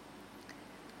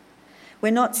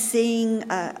 We're not seeing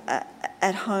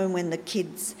at home when the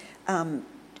kid's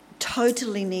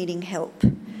totally needing help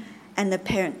and the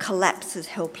parent collapses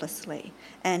helplessly.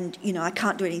 And, I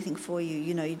can't do anything for you,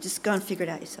 you just go and figure it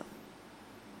out yourself.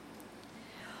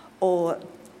 Or,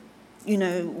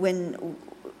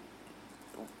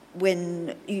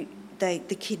 when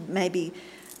the kid maybe,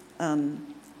 I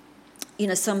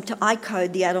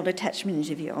code the adult attachment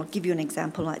interview. I'll give you an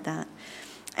example like that.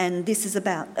 And this is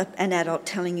about an adult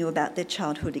telling you about their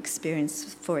childhood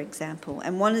experience, for example.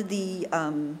 And one of the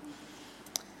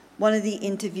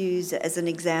interviews as an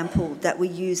example that we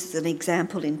use as an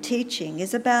example in teaching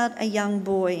is about a young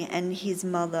boy and his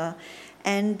mother.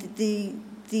 And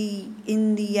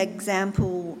in the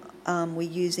example we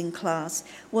use in class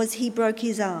was he broke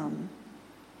his arm.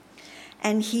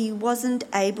 And he wasn't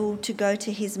able to go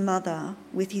to his mother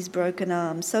with his broken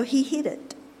arm, so he hid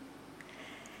it.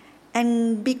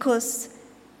 And because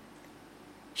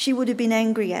she would have been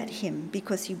angry at him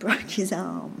because he broke his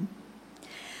arm.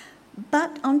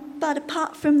 But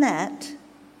apart from that,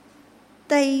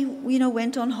 they,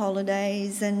 went on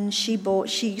holidays, and she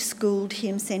schooled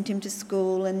him, sent him to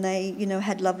school, and they,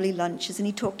 had lovely lunches. And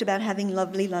he talked about having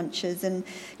lovely lunches and,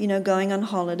 going on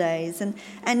holidays,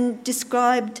 and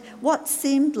described what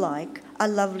seemed like a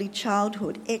lovely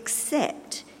childhood,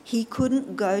 except he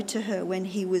couldn't go to her when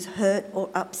he was hurt or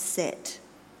upset.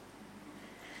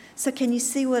 So can you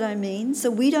see what I mean? So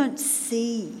we don't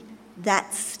see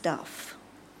that stuff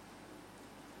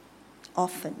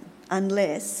often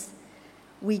unless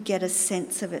we get a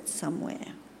sense of it somehow.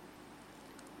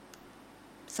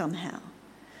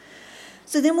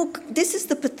 So then this is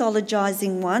the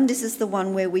pathologising one. This is the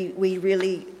one where we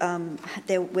really,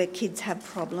 where kids have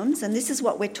problems. And this is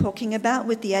what we're talking about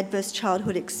with the adverse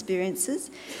childhood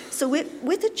experiences. So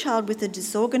with a child with a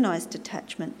disorganised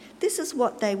attachment, this is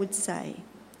what they would say.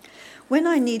 When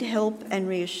I need help and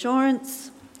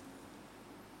reassurance,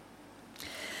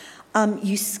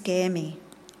 you scare me.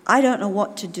 I don't know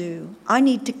what to do. I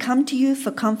need to come to you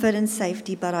for comfort and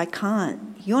safety, but I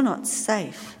can't. You're not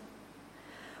safe.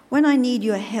 When I need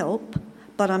your help,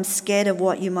 but I'm scared of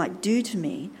what you might do to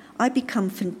me, I become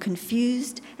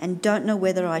confused and don't know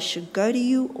whether I should go to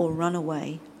you or run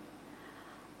away.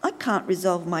 I can't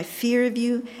resolve my fear of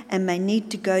you and may need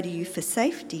to go to you for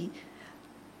safety,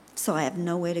 so I have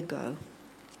nowhere to go.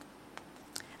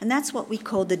 And that's what we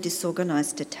call the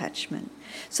disorganised attachment.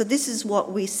 So this is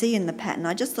what we see in the pattern.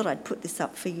 I just thought I'd put this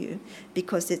up for you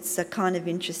because it's a kind of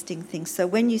interesting thing. So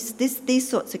when these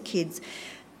sorts of kids,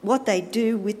 what they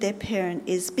do with their parent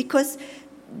is, because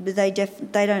they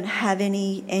don't have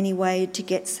any way to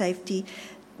get safety,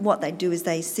 what they do is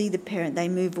they see the parent, they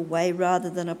move away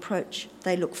rather than approach.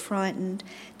 They look frightened.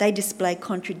 They display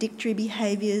contradictory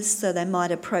behaviours, so they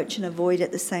might approach and avoid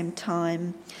at the same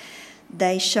time.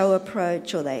 They show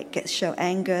approach, or they show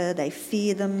anger, they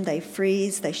fear them, they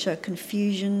freeze, they show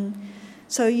confusion.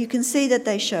 So you can see that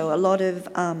they show a lot of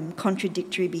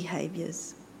contradictory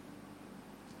behaviours.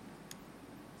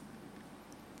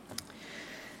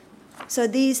 So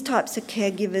these types of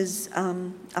caregivers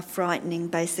are frightening,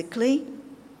 basically.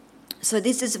 So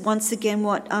this is once again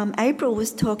what April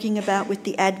was talking about with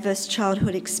the adverse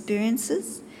childhood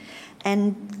experiences.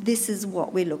 And this is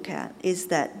what we look at, is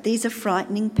that these are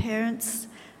frightening parents,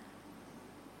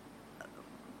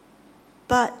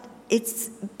 but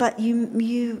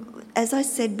you, as I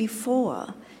said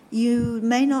before, you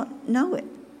may not know it,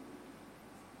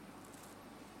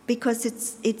 because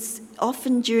it's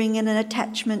often during an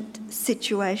attachment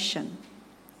situation.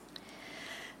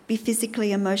 Be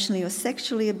physically, emotionally, or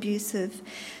sexually abusive.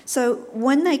 So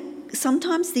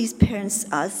sometimes these parents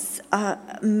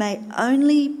may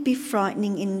only be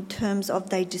frightening in terms of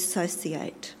they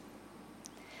dissociate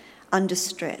under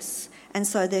stress. And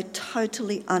so they're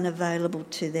totally unavailable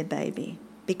to their baby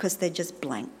because they're just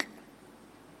blank.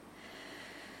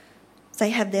 They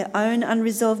have their own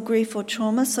unresolved grief or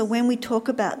trauma. So when we talk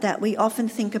about that, we often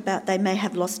think about they may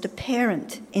have lost a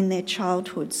parent in their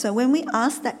childhood. So when we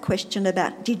ask that question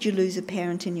about, did you lose a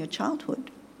parent in your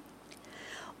childhood?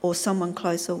 Or someone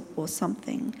close or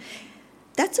something,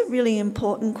 that's a really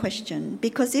important question,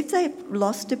 because if they've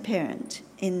lost a parent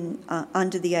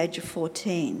under the age of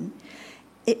 14,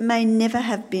 it may never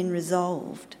have been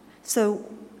resolved. So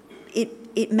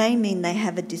it may mean they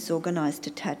have a disorganised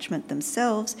attachment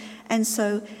themselves, and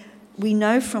so we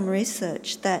know from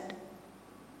research that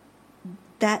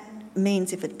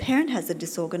means if a parent has a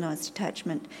disorganised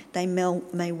attachment, they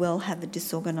may well have a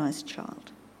disorganised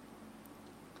child.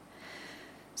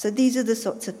 So these are the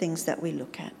sorts of things that we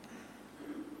look at.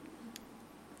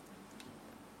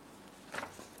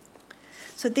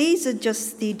 So these are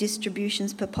just the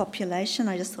distributions per population.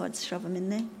 I just thought I'd shove them in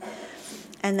there.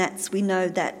 And we know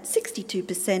that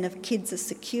 62% of kids are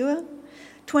secure,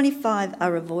 25%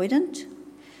 are avoidant,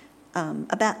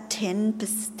 about 10%,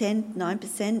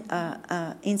 9%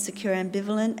 are insecure,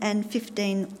 ambivalent, and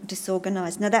 15%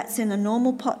 disorganised. Now that's in a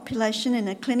normal population. In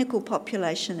a clinical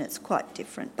population it's quite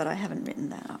different, but I haven't written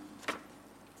that up.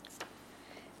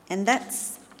 And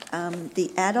that's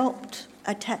the adult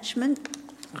attachment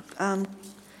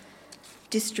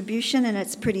distribution, and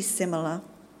it's pretty similar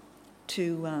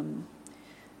to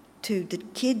the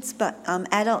kids, but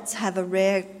adults have a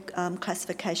rare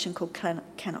classification called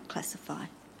cannot classify.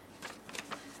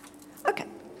 Okay,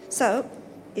 so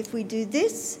if we do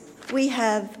this, we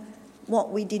have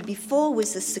what we did before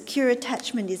was a secure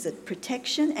attachment is a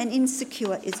protection and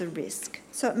insecure is a risk.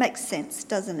 So it makes sense,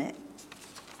 doesn't it?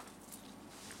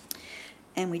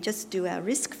 And we just do our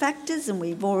risk factors, and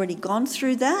we've already gone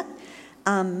through that.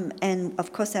 And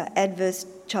of course our adverse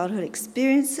childhood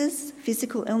experiences,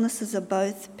 physical illnesses of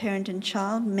both parent and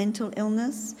child, mental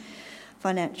illness,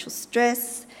 financial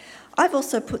stress. I've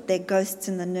also put there ghosts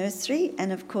in the nursery,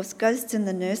 and of course ghosts in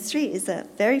the nursery is a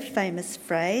very famous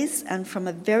phrase and from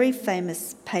a very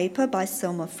famous paper by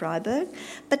Selma Freiberg.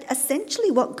 But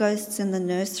essentially what ghosts in the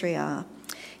nursery are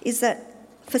is that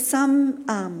for some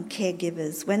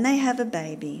caregivers, when they have a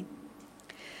baby,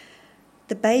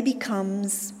 the baby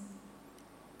comes,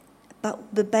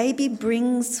 but the baby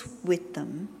brings with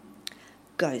them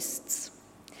ghosts.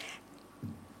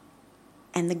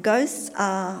 And the ghosts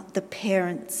are the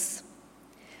parents'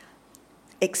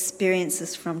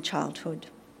 experiences from childhood.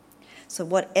 So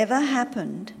whatever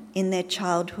happened in their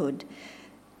childhood,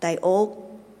 they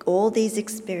all these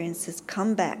experiences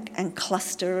come back and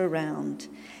cluster around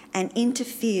and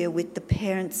interfere with the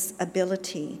parent's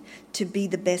ability to be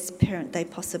the best parent they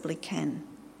possibly can.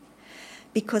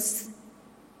 Because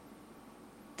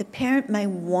the parent may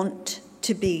want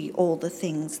to be all the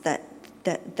things that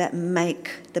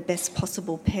make the best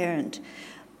possible parent,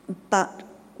 but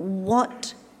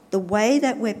the way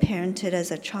that we're parented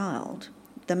as a child,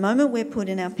 the moment we're put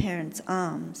in our parents'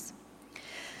 arms,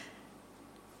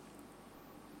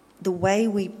 the way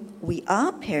we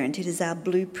are parented is our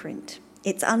blueprint.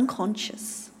 It's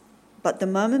unconscious, but the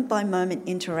moment-by-moment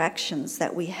interactions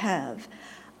that we have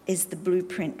is the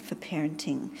blueprint for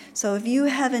parenting. So if you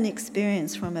have an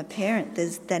experience from a parent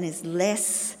that is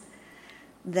less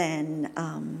than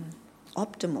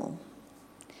optimal,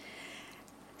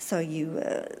 so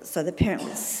the parent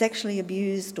was sexually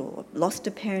abused or lost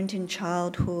a parent in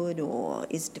childhood or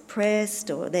is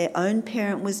depressed or their own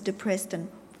parent was depressed, and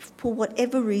for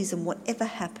whatever reason, whatever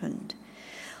happened,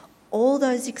 all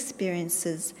those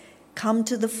experiences come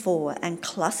to the fore and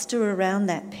cluster around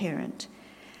that parent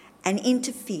and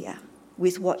interfere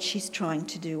with what she's trying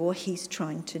to do or he's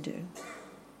trying to do.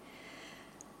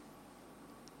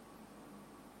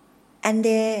 And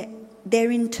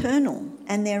they're internal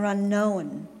and they're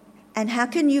unknown. And how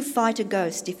can you fight a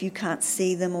ghost if you can't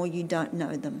see them or you don't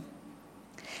know them?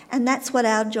 And that's what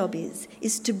our job is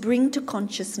to bring to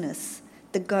consciousness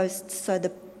the ghosts so the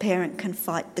parent can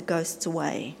fight the ghosts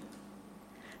away.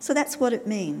 So that's what it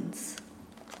means.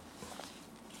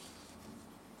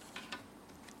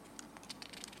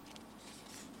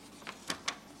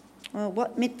 Well,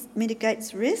 what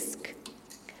mitigates risk?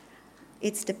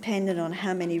 It's dependent on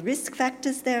how many risk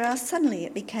factors there are. Suddenly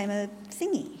it became a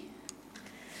thingy.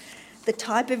 The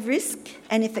type of risk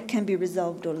and if it can be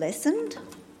resolved or lessened.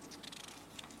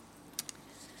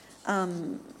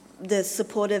 The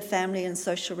supportive family and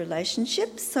social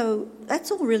relationships. So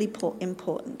that's all really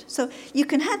important. So you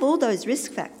can have all those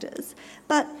risk factors,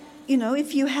 but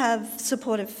if you have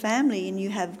supportive family and you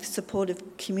have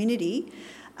supportive community,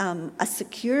 a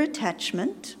secure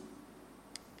attachment,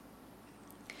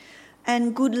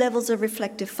 and good levels of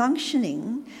reflective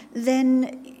functioning,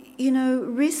 then,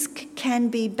 risk can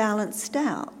be balanced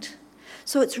out.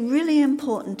 So it's really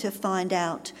important to find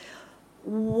out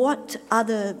what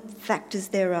other factors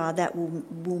there are that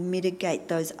will mitigate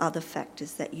those other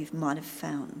factors that you might have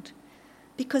found.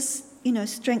 Because,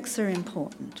 strengths are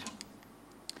important.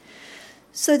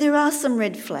 So there are some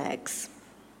red flags.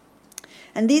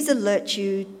 And these alert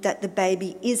you that the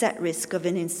baby is at risk of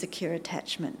an insecure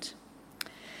attachment.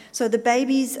 So the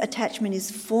baby's attachment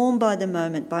is formed by the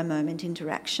moment-by-moment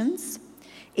interactions.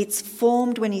 It's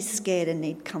formed when he's scared and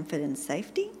needs comfort and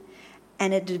safety,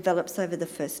 and it develops over the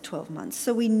first 12 months.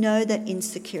 So we know that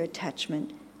insecure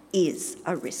attachment is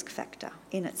a risk factor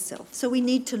in itself. So we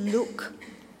need to look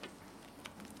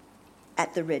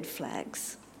at the red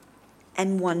flags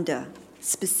and wonder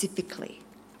specifically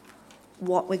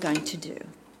what we're going to do.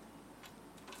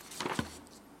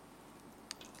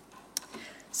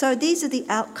 So these are the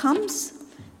outcomes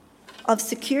of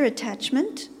secure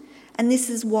attachment, and this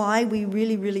is why we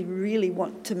really, really, really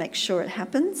want to make sure it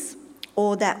happens,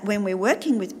 or that when we're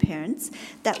working with parents,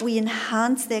 that we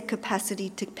enhance their capacity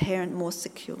to parent more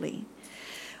securely.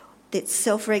 That's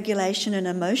self-regulation and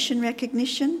emotion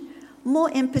recognition,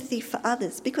 more empathy for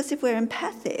others, because if we're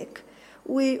empathic,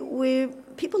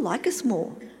 people like us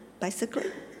more,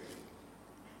 basically,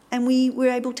 and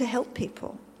we're able to help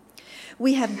people.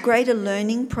 We have greater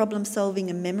learning, problem solving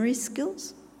and memory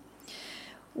skills.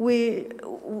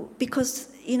 Because,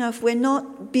 if we're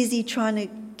not busy trying to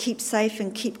keep safe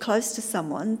and keep close to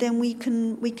someone, then we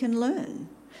can learn.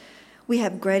 We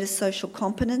have greater social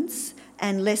competence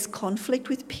and less conflict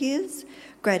with peers,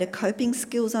 greater coping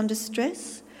skills under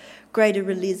stress, greater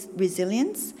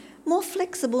resilience, more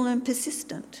flexible and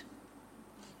persistent.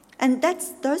 And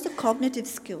those are cognitive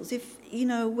skills. If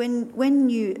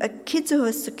when kids who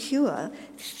are secure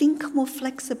think more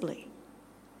flexibly,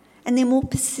 and they're more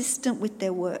persistent with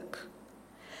their work,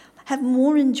 have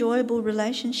more enjoyable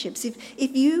relationships.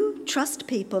 If you trust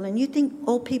people and you think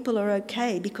all people are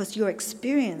okay because your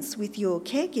experience with your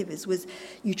caregivers was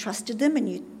you trusted them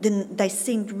and then they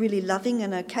seemed really loving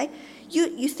and okay,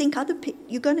 you think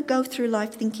you're going to go through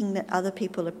life thinking that other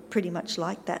people are pretty much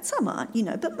like that. Some aren't,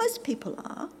 but most people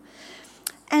are.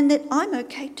 And that I'm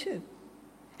okay too.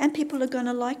 And people are going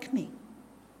to like me.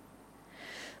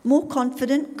 More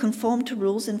confident, conform to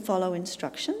rules and follow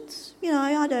instructions.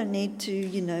 I don't need to,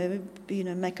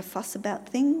 make a fuss about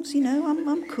things.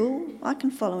 I'm cool. I can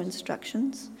follow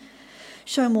instructions.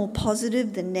 Show more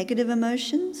positive than negative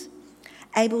emotions.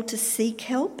 Able to seek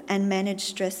help and manage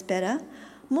stress better.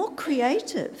 More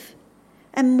creative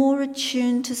and more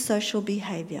attuned to social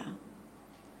behaviour.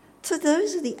 So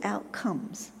those are the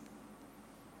outcomes.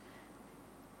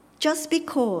 Just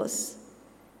because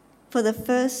for the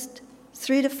first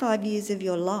 3 to 5 years of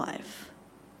your life,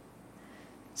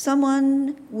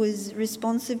 someone was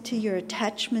responsive to your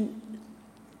attachment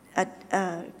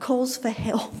calls for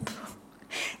help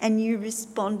and you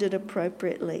responded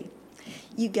appropriately.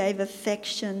 You gave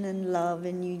affection and love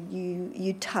and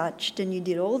you touched and you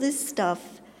did all this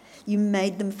stuff. You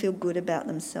made them feel good about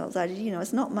themselves.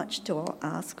 It's not much to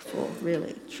ask for,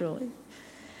 really, truly.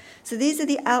 So these are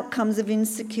the outcomes of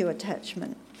insecure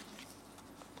attachment.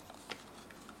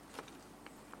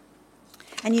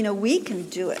 And we can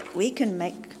do it. We can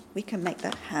make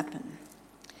that happen.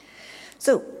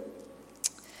 So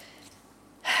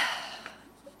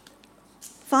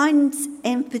finds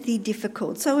empathy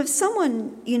difficult. So if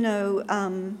someone,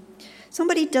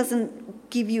 somebody doesn't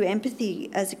give you empathy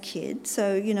as a kid,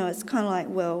 so it's kind of like,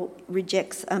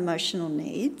 rejects emotional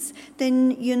needs,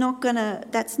 then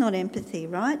that's not empathy,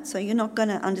 right? So you're not going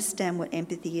to understand what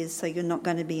empathy is, so you're not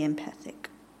going to be empathic.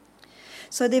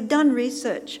 So they've done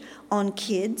research on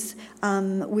kids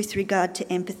with regard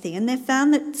to empathy, and they've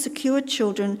found that secure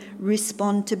children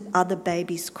respond to other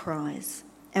babies' cries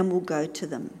and will go to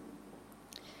them.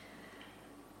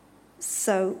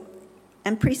 So,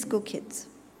 and preschool kids,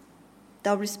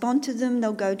 they'll respond to them,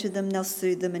 they'll go to them, they'll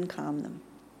soothe them and calm them.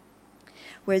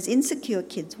 Whereas insecure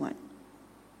kids won't.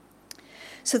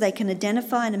 So they can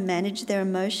identify and manage their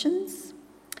emotions.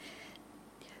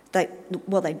 They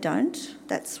don't,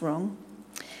 that's wrong.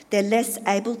 They're less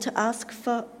able to ask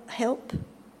for help.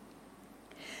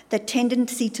 The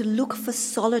tendency to look for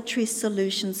solitary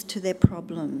solutions to their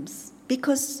problems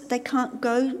because they can't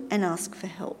go and ask for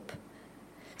help.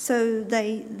 So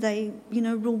they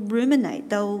will ruminate.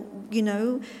 They'll,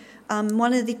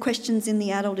 one of the questions in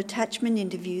the adult attachment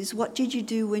interviews, what did you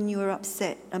do when you were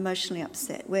upset, emotionally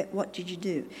upset? What did you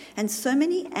do? And so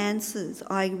many answers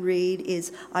I read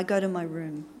is, I go to my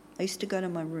room. I used to go to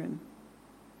my room.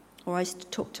 Or I used to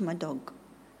talk to my dog.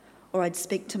 Or I'd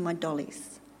speak to my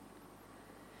dollies.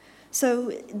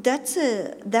 So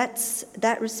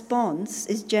that response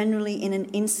is generally in an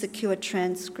insecure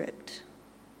transcript.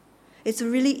 It's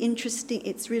really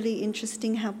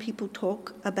interesting how people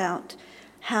talk about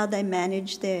how they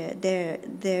manage their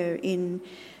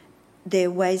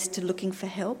ways to looking for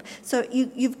help. So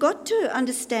you've got to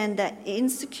understand that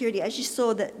insecurity, as you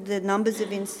saw that the numbers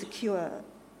of insecure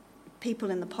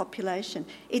people in the population,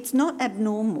 it's not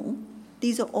abnormal.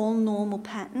 These are all normal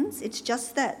patterns. It's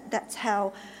just that's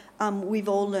how we've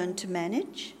all learned to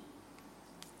manage.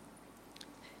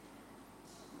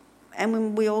 And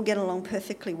when we all get along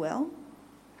perfectly well.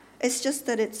 It's just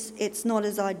that it's not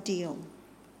as ideal.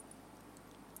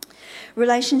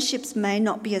 Relationships may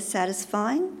not be as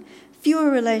satisfying.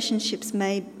 Fewer relationships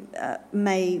may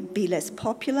be less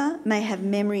popular, may have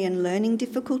memory and learning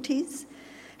difficulties,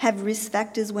 have risk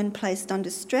factors when placed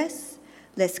under stress,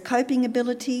 less coping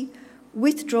ability,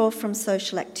 withdraw from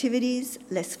social activities,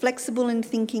 less flexible in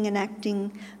thinking and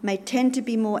acting, may tend to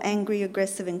be more angry,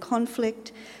 aggressive in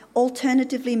conflict,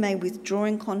 alternatively may withdraw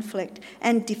in conflict,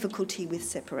 and difficulty with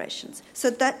separations. So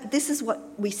this is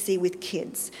what we see with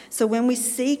kids. So when we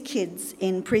see kids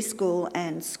in preschool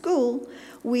and school,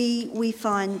 we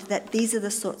find that these are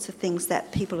the sorts of things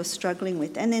that people are struggling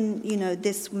with. And then,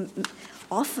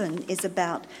 often is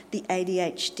about the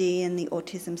ADHD and the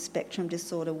autism spectrum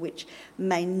disorder, which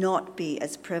may not be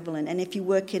as prevalent. And if you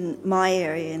work in my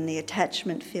area, in the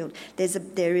attachment field,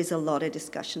 there is a lot of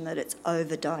discussion that it's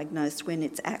overdiagnosed when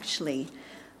it's actually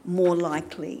more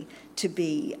likely to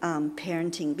be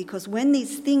parenting. Because when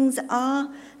these things are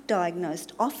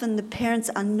diagnosed, often the parents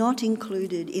are not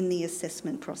included in the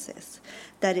assessment process.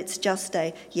 That it's just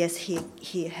yes,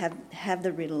 here, have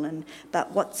the Ritalin,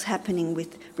 but what's happening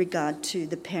with regard to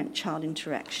the parent-child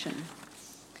interaction.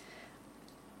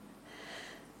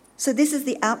 So this is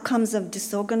the outcomes of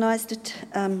disorganised,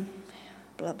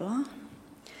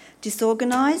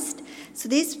 disorganised. So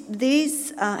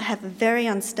these have a very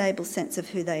unstable sense of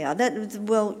who they are.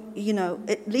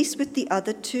 At least with the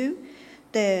other two,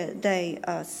 they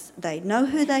know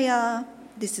who they are.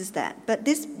 This is that. But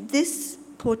this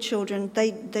poor children,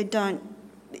 they don't.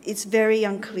 It's very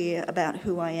unclear about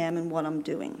who I am and what I'm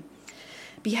doing.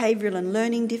 Behavioural and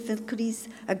learning difficulties,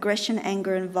 aggression,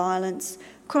 anger and violence,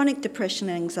 chronic depression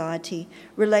and anxiety,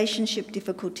 relationship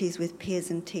difficulties with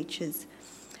peers and teachers,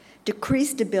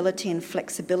 decreased ability and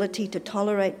flexibility to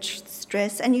tolerate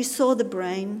stress, and you saw the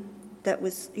brain that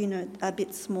was, a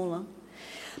bit smaller.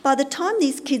 By the time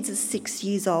these kids are 6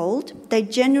 years old, they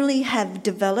generally have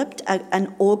developed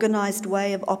an organised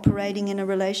way of operating in a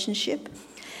relationship,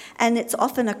 and it's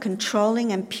often a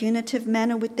controlling and punitive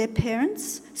manner with their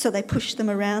parents. So they push them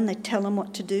around, they tell them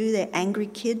what to do, they're angry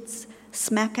kids,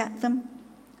 smack at them,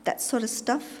 that sort of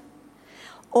stuff.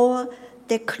 Or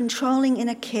they're controlling in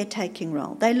a caretaking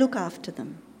role. They look after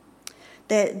them.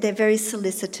 They're very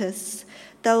solicitous.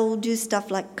 They'll do stuff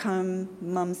like comb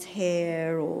mum's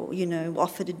hair or,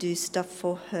 offer to do stuff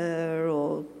for her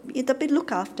or they'll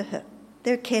look after her.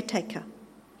 They're a caretaker.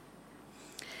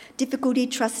 Difficulty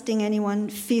trusting anyone,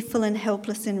 fearful and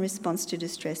helpless in response to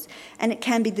distress, and it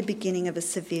can be the beginning of a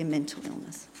severe mental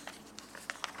illness.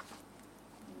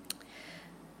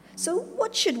 So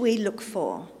what should we look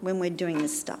for when we're doing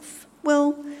this stuff?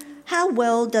 Well, how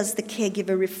well does the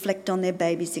caregiver reflect on their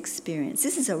baby's experience?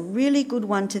 This is a really good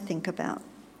one to think about.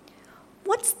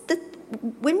 When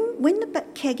the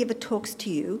caregiver talks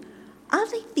to you, are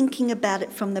they thinking about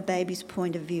it from the baby's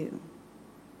point of view?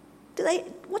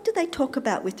 What do they talk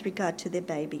about with regard to their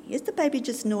baby? Is the baby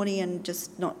just naughty and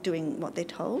just not doing what they're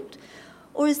told?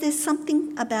 Or is there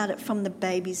something about it from the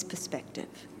baby's perspective?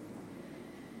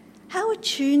 How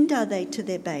attuned are they to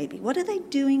their baby? What are they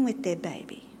doing with their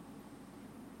baby?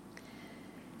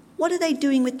 What are they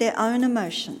doing with their own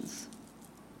emotions?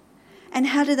 And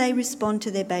how do they respond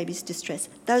to their baby's distress?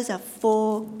 Those are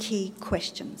 4 key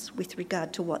questions with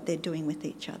regard to what they're doing with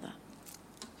each other.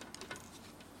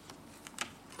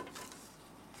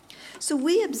 So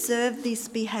we observe these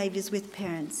behaviours with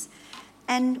parents,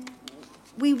 and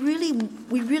we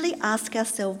really ask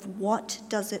ourselves, what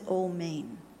does it all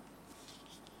mean?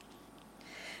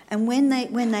 And when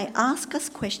they ask us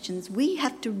questions, we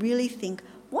have to really think,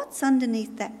 what's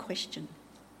underneath that question?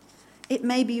 It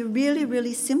may be a really,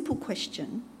 really simple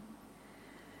question.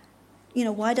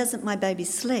 Why doesn't my baby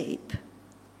sleep?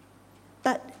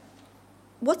 But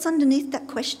what's underneath that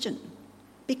question?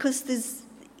 Because there's,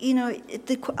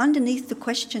 underneath the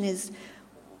question is,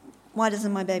 why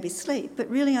doesn't my baby sleep? But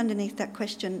really underneath that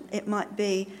question, it might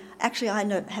be, actually, I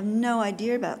have no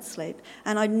idea about sleep,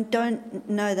 and I don't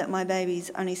know that my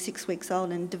baby's only 6 weeks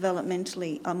old, and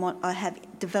developmentally, I have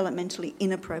developmentally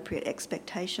inappropriate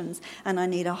expectations, and I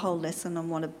need a whole lesson on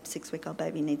what a 6-week-old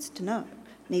baby needs to know,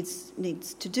 needs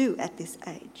to do at this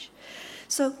age.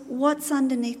 So what's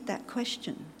underneath that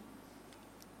question?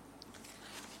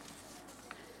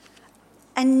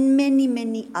 And many,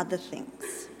 many other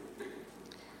things.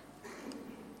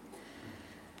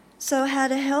 So how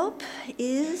to help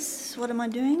is, what am I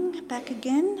doing? Back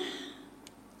again.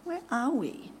 Where are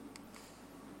we?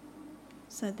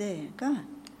 So there, go.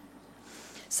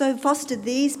 So foster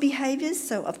these behaviours.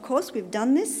 So of course we've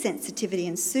done this: sensitivity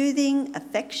and soothing,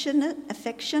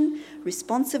 affection,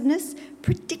 responsiveness,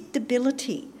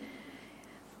 predictability.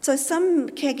 So some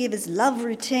caregivers love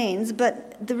routines,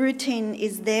 but the routine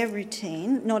is their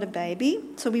routine, not a baby.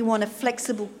 So we want a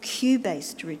flexible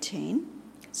cue-based routine.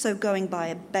 So going by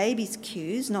a baby's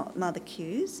cues, not mother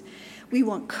cues. We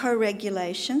want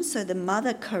co-regulation, so the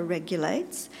mother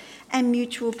co-regulates, and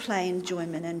mutual play,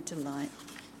 enjoyment and delight.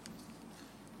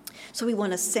 So we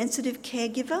want a sensitive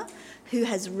caregiver who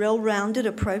has well-rounded,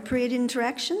 appropriate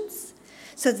interactions,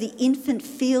 so the infant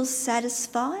feels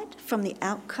satisfied from the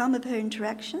outcome of her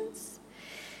interactions.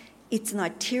 It's an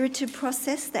iterative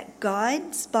process that's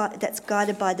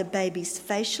guided by the baby's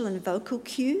facial and vocal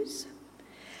cues,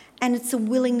 and it's a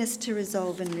willingness to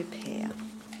resolve and repair.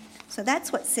 So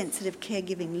that's what sensitive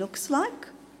caregiving looks like.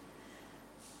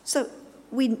 So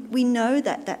we know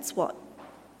that that's what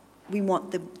we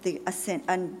want a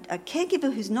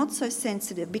caregiver who's not so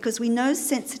sensitive, because we know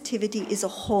sensitivity is a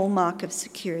hallmark of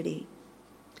security.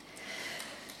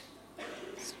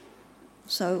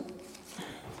 So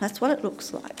that's what it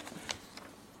looks like.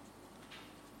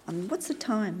 What's the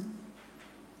time?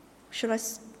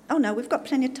 Oh no, we've got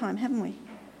plenty of time, haven't we?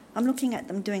 I'm looking at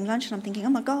them doing lunch and I'm thinking, oh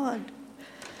my God.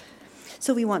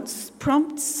 So we want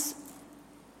prompts.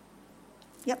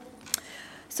 Yep.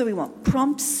 So we want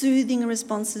prompt, soothing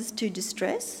responses to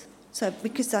distress. So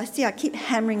because I keep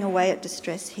hammering away at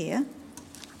distress here,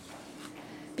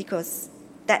 because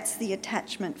that's the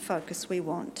attachment focus we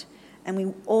want. And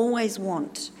we always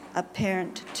want a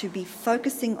parent to be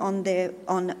focusing on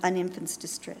an infant's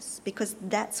distress, because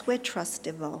that's where trust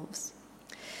evolves.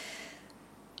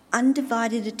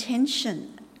 Undivided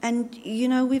attention. And,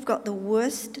 we've got the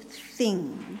worst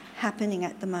thing happening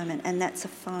at the moment, and that's a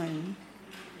phone.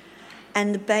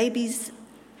 And the baby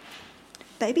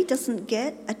doesn't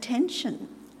get attention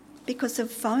because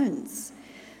of phones.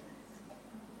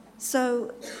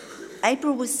 So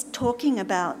April was talking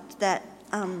about that,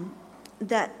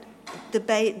 that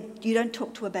you don't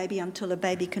talk to a baby until a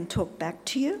baby can talk back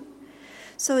to you.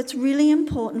 So it's really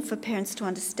important for parents to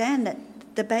understand that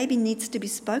the baby needs to be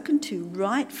spoken to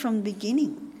right from the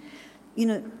beginning,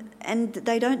 and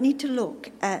they don't need to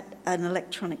look at an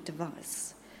electronic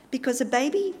device. Because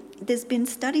there's been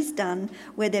studies done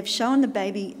where they've shown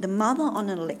the mother on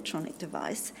an electronic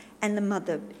device and the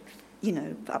mother,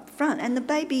 up front, and the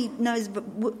baby knows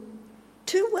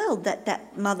too well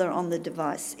that mother on the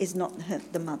device is not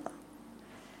the mother.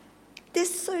 They're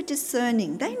so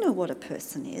discerning. They know what a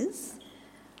person is.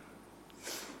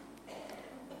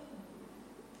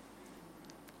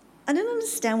 I don't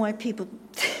understand why people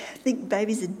think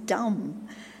babies are dumb.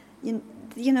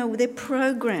 They're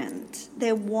programmed.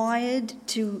 They're wired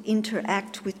to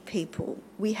interact with people.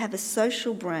 We have a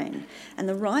social brain, and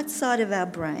the right side of our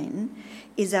brain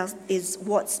is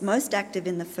what's most active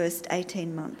in the first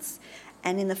 18 months.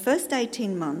 And in the first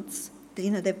 18 months,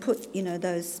 they put,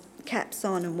 those caps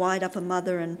on and wide up a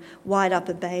mother and wide up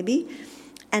a baby.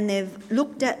 And they've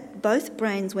looked at both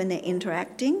brains when they're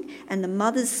interacting, and the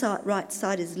mother's right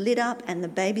side is lit up and the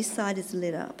baby's side is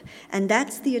lit up. And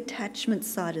that's the attachment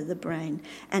side of the brain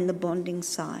and the bonding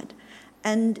side.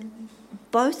 And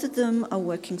both of them are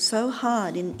working so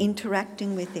hard in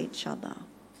interacting with each other.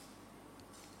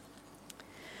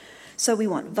 So we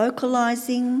want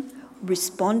vocalising,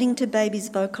 responding to baby's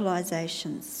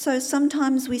vocalisations. So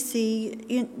sometimes we see,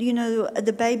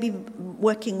 the baby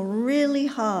working really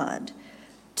hard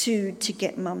to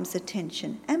get mum's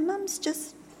attention. And mum's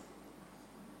just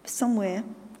somewhere,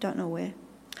 don't know where.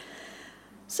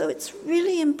 So it's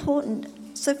really important.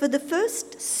 So for the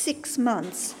first 6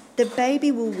 months, the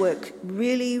baby will work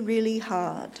really, really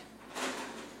hard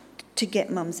to get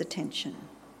mum's attention.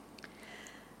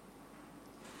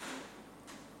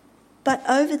 But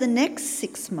over the next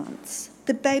 6 months,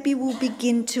 the baby will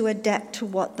begin to adapt to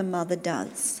what the mother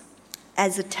does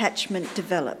as attachment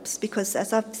develops, because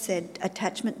as I've said,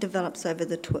 attachment develops over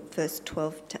the first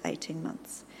 12 to 18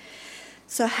 months.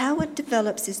 So how it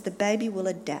develops is the baby will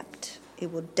adapt.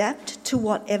 It will adapt to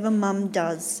whatever mum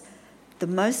does the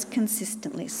most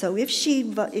consistently. So if she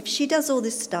does all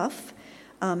this stuff,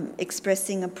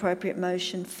 expressing appropriate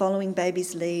motion, following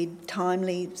baby's lead,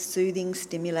 timely, soothing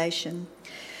stimulation,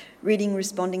 reading,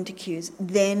 responding to cues,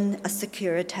 then a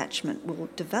secure attachment will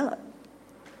develop.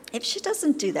 If she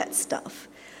doesn't do that stuff,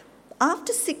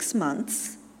 after 6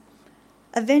 months,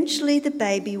 eventually the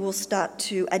baby will start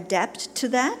to adapt to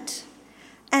that,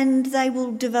 and they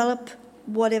will develop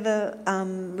whatever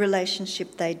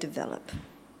relationship they develop.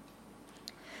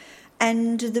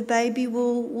 And the baby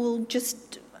will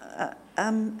just,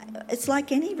 it's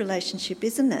like any relationship,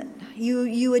 isn't it?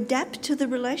 You adapt to the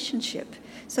relationship.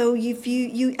 So if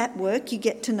you at work, you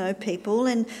get to know people,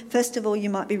 and first of all, you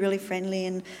might be really friendly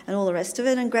and all the rest of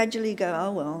it, and gradually you go,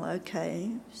 oh, well,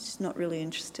 okay, she's not really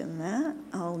interested in that.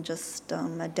 I'll just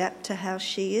adapt to how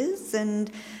she is,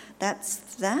 and that's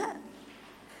that.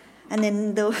 And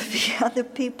then there'll be other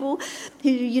people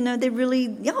who, they're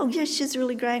really, oh, yeah, she's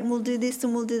really great, and we'll do this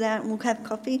and we'll do that, and we'll have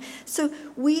coffee. So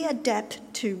we adapt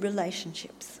to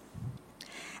relationships.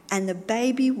 And the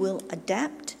baby will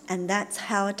adapt, and that's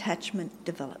how attachment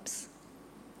develops.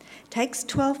 It takes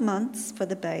 12 months for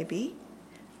the baby,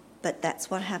 but that's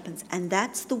what happens. And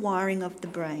that's the wiring of the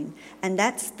brain. And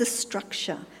that's the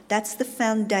structure. That's the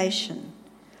foundation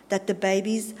that the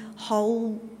baby's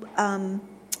whole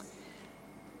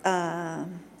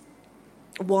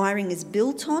wiring is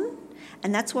built on.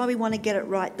 And that's why we want to get it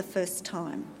right the first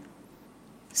time.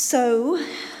 So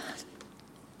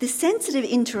The sensitive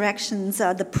interactions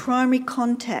are the primary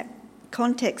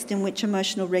context in which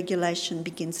emotional regulation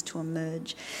begins to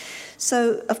emerge.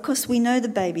 So, of course, we know the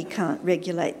baby can't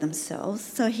regulate themselves,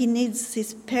 so he needs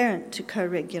his parent to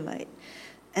co-regulate.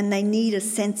 And they need a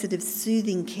sensitive,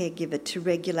 soothing caregiver to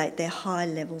regulate their high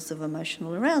levels of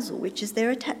emotional arousal, which is their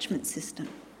attachment system.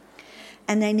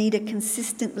 And they need a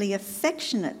consistently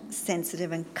affectionate,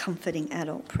 sensitive and comforting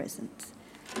adult presence.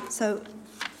 So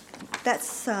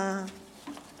that's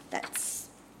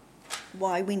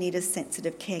why we need a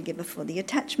sensitive caregiver for the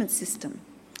attachment system.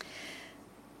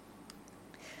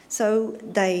 So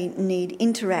they need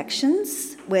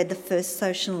interactions where the first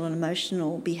social and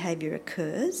emotional behaviour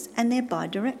occurs, and they're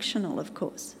bidirectional, of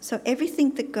course. So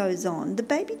everything that goes on, the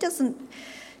baby doesn't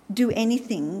do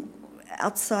anything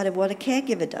outside of what a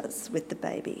caregiver does with the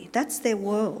baby. That's their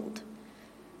world.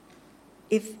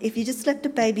 If you just left a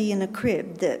baby in a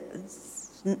crib,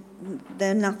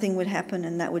 then nothing would happen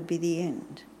and that would be the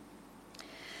end.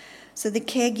 So the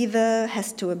caregiver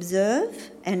has to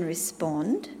observe and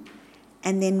respond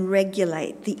and then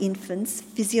regulate the infant's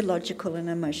physiological and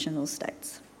emotional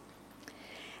states.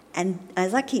 And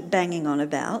as I keep banging on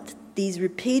about, these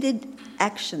repeated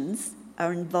actions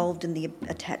are involved in the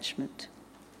attachment.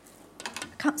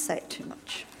 I can't say it too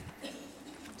much.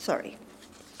 Sorry.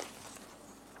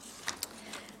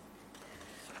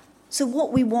 So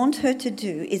what we want her to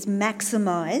do is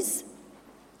maximise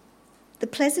the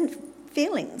pleasant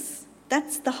feelings.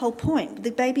 That's the whole point.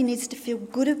 The baby needs to feel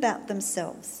good about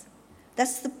themselves.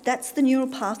 That's the neural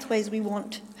pathways we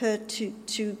want her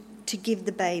to give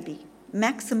the baby.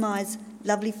 Maximise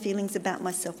lovely feelings about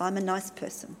myself. I'm a nice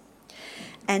person.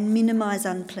 And minimise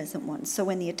unpleasant ones. So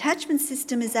when the attachment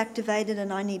system is activated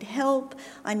and I need help,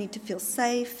 I need to feel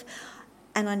safe,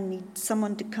 and I need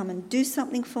someone to come and do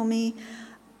something for me,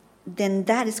 then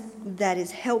that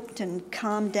is helped and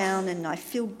calmed down, and I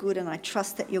feel good and I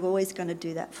trust that you're always going to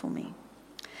do that for me.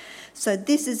 So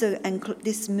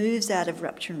this moves out of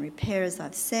rupture and repair, as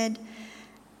I've said,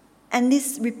 and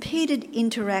this repeated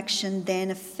interaction then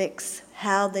affects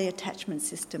how the attachment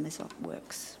system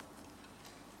works.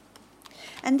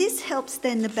 And this helps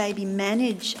then the baby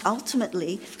manage,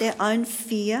 ultimately, their own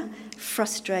fear,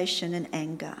 frustration and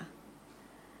anger.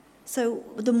 So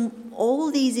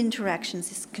all these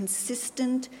interactions is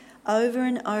consistent over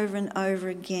and over and over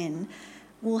again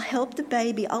will help the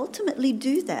baby ultimately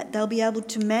do that. They'll be able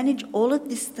to manage all of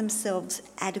this themselves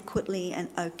adequately and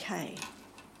okay.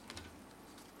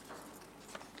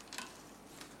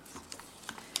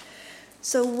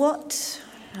 So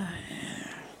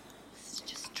this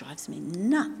just drives me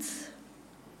nuts.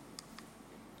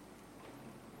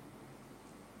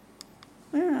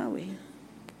 Where are we?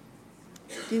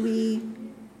 Do we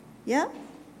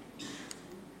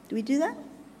do that?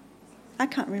 I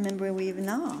can't remember where we even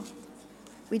are.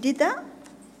 We did that?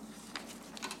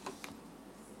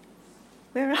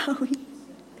 Where are we?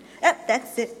 Yep,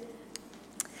 that's it.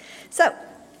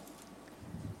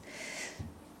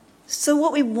 So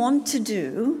what we want to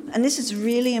do, and this is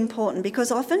really important because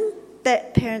often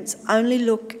parents only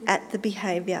look at the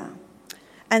behaviour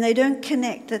and they don't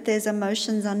connect that there's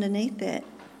emotions underneath it.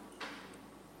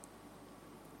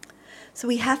 So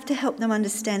we have to help them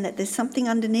understand that there's something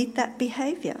underneath that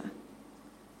behaviour.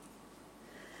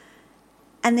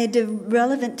 And they're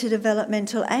relevant to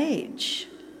developmental age.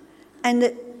 And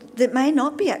that may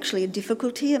not be actually a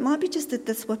difficulty, it might be just that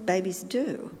that's what babies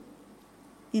do.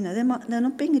 You know, they're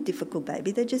not being a difficult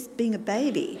baby, they're just being a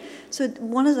baby. So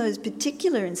one of those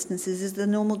particular instances is the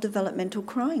normal developmental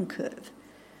crying curve.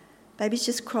 Babies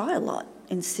just cry a lot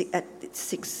at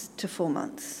 6 to 4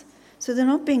 months. So they're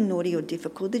not being naughty or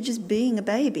difficult, they're just being a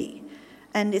baby.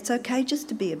 And it's okay just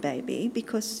to be a baby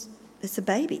because it's a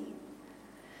baby.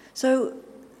 So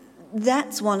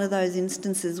that's one of those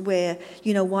instances where,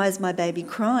 you know, why is my baby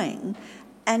crying?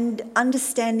 And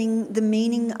understanding the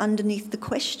meaning underneath the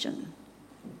question.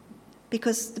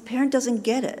 Because the parent doesn't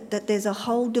get it, that there's a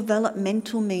whole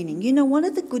developmental meaning. You know, one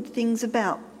of the good things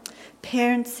about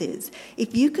parents is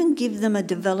if you can give them a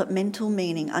developmental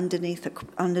meaning underneath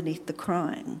the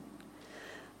crying,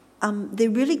 they're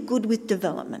really good with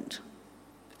development.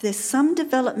 If there's some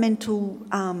developmental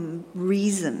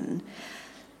reason,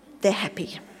 they're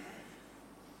happy.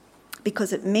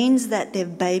 Because it means that their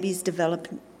baby's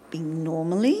developing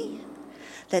normally,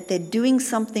 that they're doing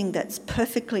something that's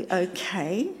perfectly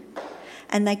okay,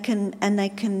 and it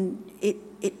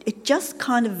just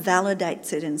kind of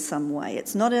validates it in some way.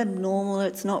 It's not abnormal,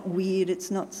 it's not weird,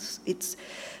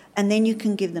 and then you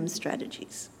can give them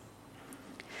strategies.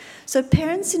 So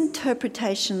parents'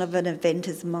 interpretation of an event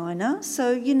is minor,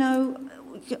 so, you know,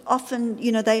 often,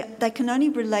 you know, they can only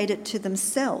relate it to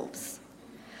themselves.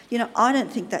 I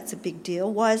don't think that's a big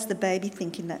deal. Why is the baby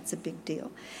thinking that's a big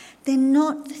deal? They're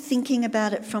not thinking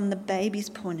about it from the baby's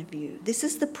point of view. This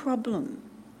is the problem.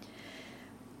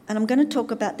 And I'm going to talk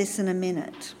about this in a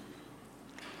minute.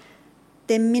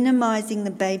 They're minimising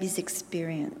the baby's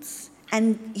experience.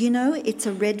 And, it's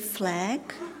a red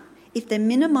flag. If they're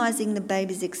minimising the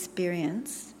baby's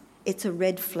experience, it's a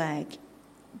red flag.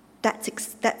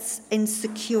 That's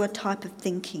insecure type of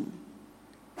thinking.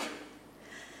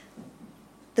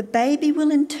 The baby will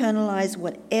internalise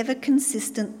whatever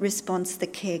consistent response the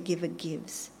caregiver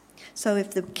gives. So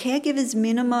if the caregiver's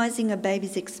minimising a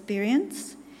baby's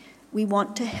experience, we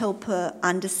want to help her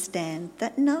understand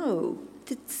that no,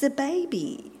 it's a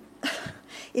baby.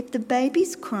 If the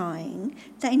baby's crying,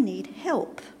 they need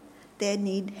help. They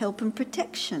need help and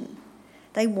protection.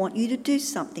 They want you to do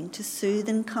something to soothe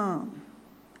and calm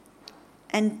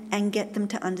and get them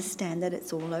to understand that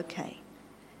it's all okay.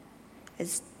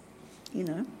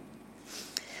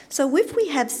 So if we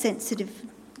have sensitive...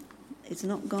 It's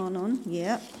not gone on?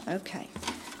 Yeah, okay.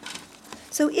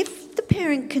 So if the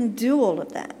parent can do all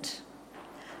of that,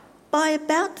 by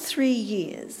about 3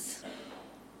 years...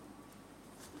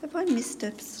 Have I missed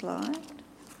a slide?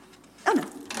 Oh, no.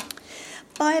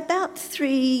 By about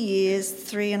 3 years,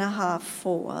 3.5,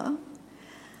 4,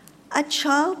 a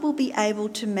child will be able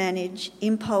to manage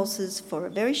impulses for a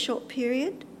very short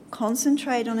period,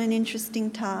 concentrate on an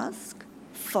interesting task,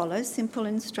 follow simple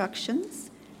instructions,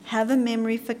 have a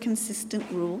memory for consistent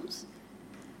rules,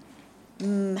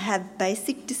 have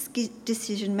basic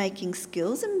decision-making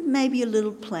skills and maybe a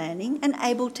little planning, and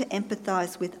able to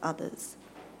empathise with others.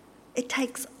 It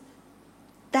takes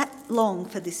that long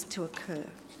for this to occur.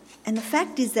 And the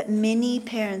fact is that many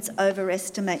parents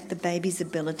overestimate the baby's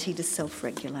ability to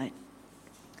self-regulate,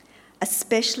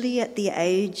 especially at the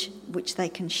age which they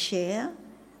can share,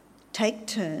 take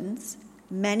turns,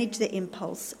 manage their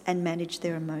impulse and manage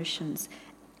their emotions.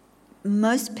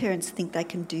 Most parents think they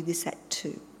can do this at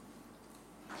 2.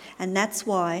 And that's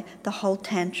why the whole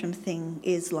tantrum thing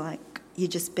is like, you're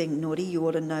just being naughty, you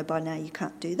ought to know by now you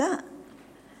can't do that.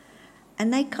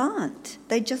 And they can't.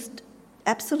 They just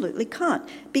absolutely can't,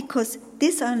 because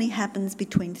this only happens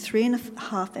between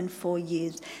 3.5 and 4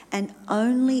 years, and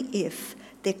only if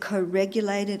they're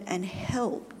co-regulated and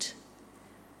helped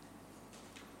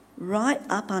right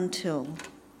up until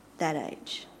that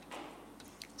age.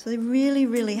 So they really,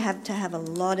 really have to have a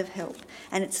lot of help,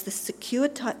 and it's the secure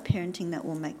type parenting that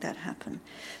will make that happen.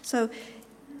 So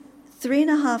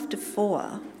 3.5 to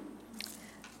 4,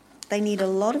 they need a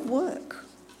lot of work.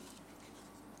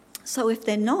 So if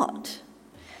they're not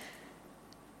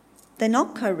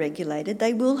co-regulated,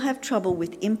 they will have trouble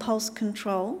with impulse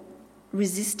control,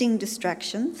 resisting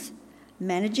distractions,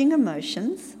 managing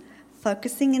emotions,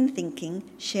 focusing and thinking,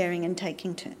 sharing and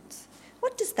taking turns.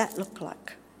 What does that look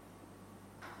like?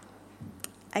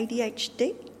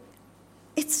 ADHD?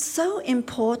 It's so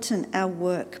important, our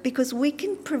work, because we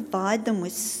can provide them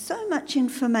with so much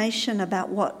information about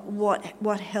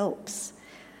what helps.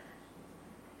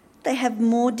 They have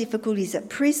more difficulties at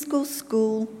preschool,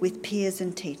 school, with peers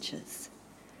and teachers,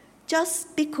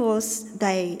 just because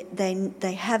they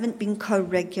haven't been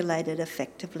co-regulated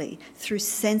effectively through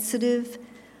sensitive,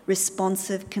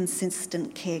 responsive,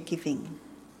 consistent caregiving.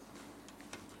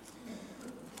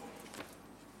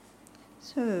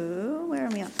 So, where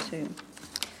are we up to?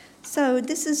 So,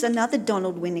 this is another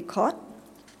Donald Winnicott.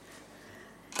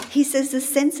 He says the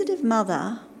sensitive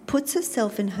mother puts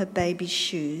herself in her baby's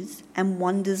shoes and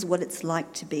wonders what it's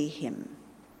like to be him.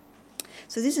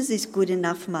 So this is this good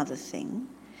enough mother thing.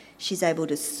 She's able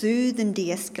to soothe and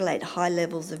de-escalate high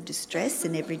levels of distress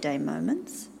in everyday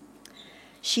moments.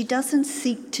 She doesn't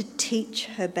seek to teach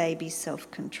her baby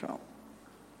self-control.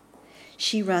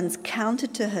 She runs counter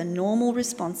to her normal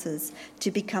responses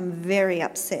to become very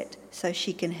upset so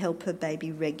she can help her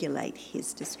baby regulate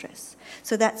his distress.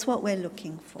 So that's what we're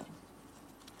looking for.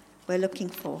 We're looking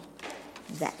for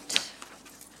that.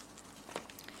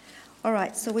 All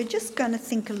right, so we're just going to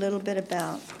think a little bit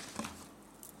about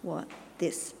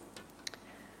this.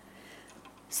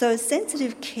 So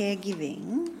sensitive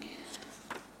caregiving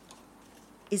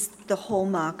is the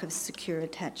hallmark of secure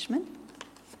attachment.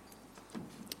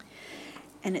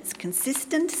 And its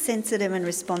consistent, sensitive and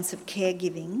responsive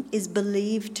caregiving is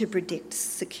believed to predict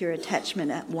secure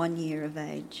attachment at 1 year of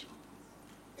age.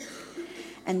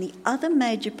 And the other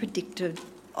major predictor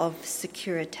of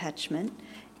secure attachment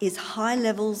is high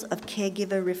levels of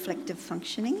caregiver reflective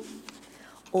functioning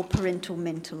or parental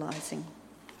mentalising.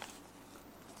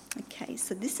 Okay,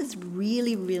 so this is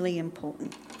really, really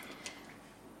important.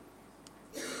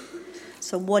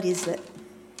 So what is it?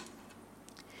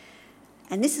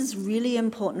 And this is really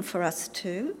important for us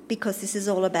too, because this is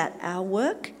all about our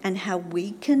work and how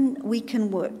we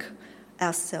can work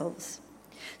ourselves.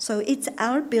 So it's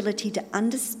our ability to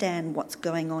understand what's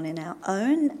going on in our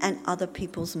own and other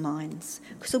people's minds.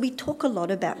 So we talk a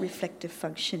lot about reflective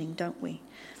functioning, don't we?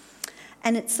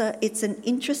 And it's an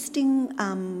interesting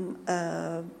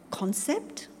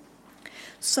concept.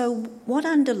 So what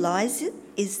underlies it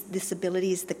is this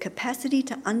ability, is the capacity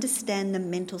to understand the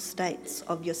mental states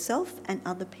of yourself and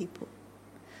other people.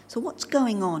 So what's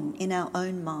going on in our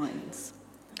own minds?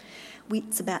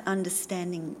 It's about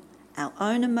understanding our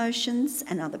own emotions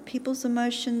and other people's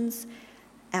emotions,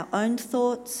 our own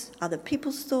thoughts, other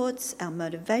people's thoughts, our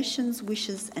motivations,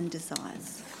 wishes and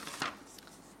desires.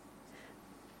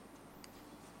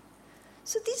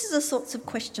 So these are the sorts of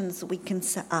questions that we can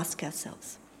ask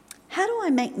ourselves. How do I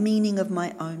make meaning of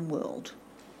my own world?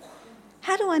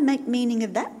 How do I make meaning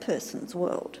of that person's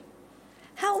world?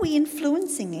 How are we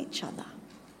influencing each other?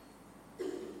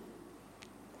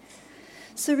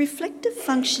 So reflective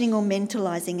functioning or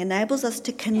mentalising enables us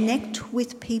to connect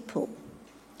with people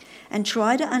and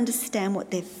try to understand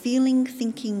what they're feeling,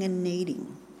 thinking and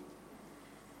needing.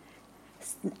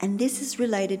 And this is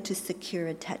related to secure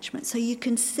attachment. So you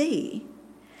can see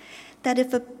that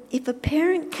if a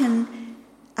parent can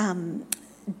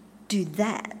do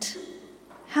that,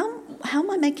 how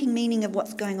am I making meaning of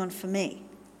what's going on for me?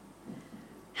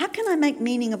 How can I make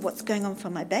meaning of what's going on for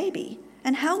my baby?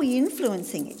 And how are we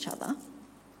influencing each other?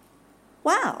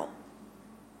 Wow.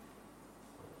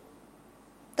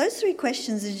 Those three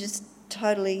questions are just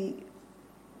totally,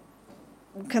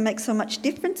 can make so much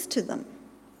difference to them.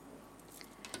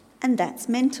 And that's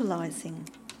mentalising.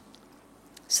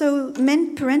 So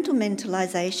parental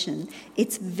mentalisation,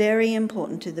 it's very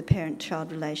important to the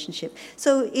parent-child relationship.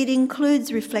 So it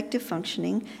includes reflective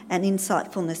functioning and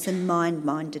insightfulness and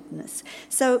mind-mindedness.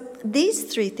 So these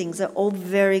three things are all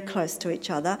very close to each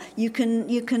other. You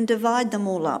can divide them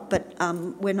all up, but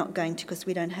we're not going to because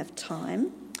we don't have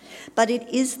time. But it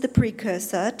is the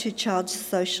precursor to child's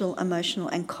social, emotional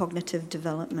and cognitive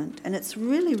development. And it's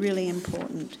really, really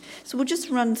important. So we'll just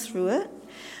run through it.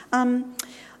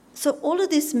 So all of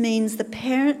this means the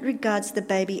parent regards the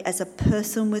baby as a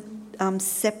person with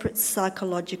separate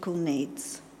psychological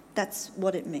needs. That's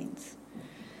what it means.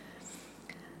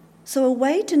 So a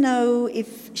way to know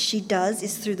if she does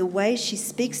is through the way she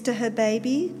speaks to her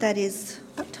baby. That is,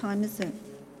 what time is it?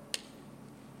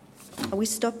 Are we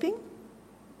stopping?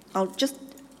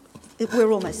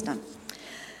 We're almost done.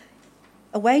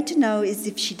 A way to know is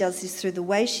if she does this through the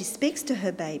way she speaks to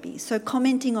her baby. So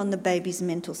commenting on the baby's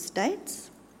mental states.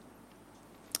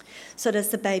 So does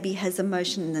the baby has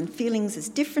emotions and feelings as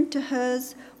different to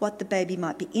hers, what the baby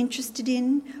might be interested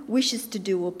in, wishes to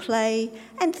do or play,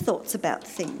 and thoughts about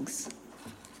things.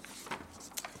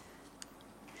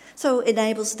 So it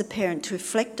enables the parent to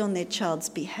reflect on their child's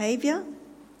behaviour.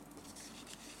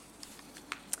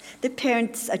 The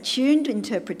parent's attuned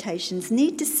interpretations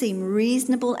need to seem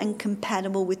reasonable and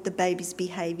compatible with the baby's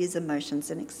behaviours,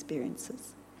 emotions and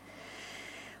experiences.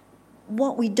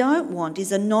 What we don't want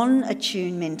is a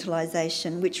non-attuned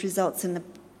mentalisation, which results in the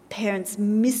parent's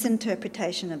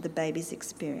misinterpretation of the baby's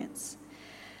experience.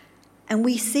 And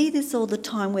we see this all the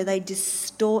time where they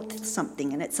distort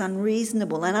something and it's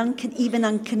unreasonable and even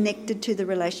unconnected to the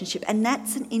relationship. And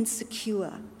that's an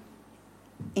insecure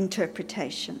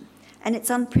interpretation. And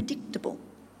it's unpredictable.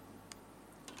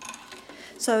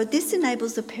 So this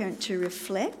enables the parent to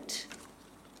reflect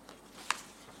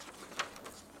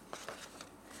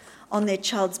on their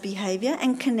child's behaviour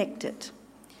and connect it.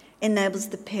 Enables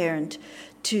the parent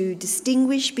to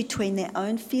distinguish between their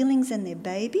own feelings and their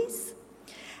baby's,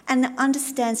 and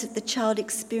understands that the child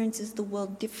experiences the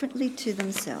world differently to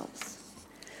themselves.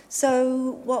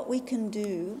 So what we can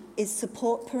do is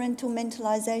support parental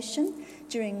mentalisation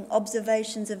during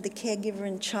observations of the caregiver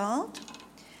and child.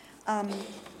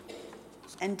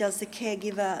 And does the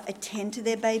caregiver attend to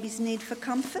their baby's need for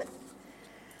comfort?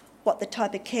 What the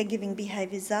type of caregiving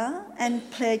behaviours are, and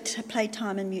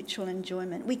playtime and mutual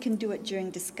enjoyment. We can do it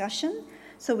during discussion,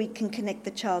 so we can connect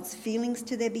the child's feelings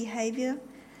to their behaviour.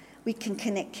 We can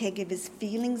connect caregivers'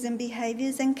 feelings and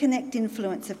behaviours, and connect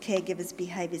influence of caregivers'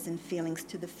 behaviours and feelings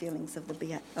to the feelings of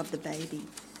the baby.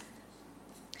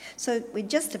 So we're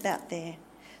just about there.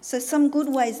 So some good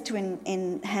ways to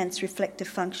enhance reflective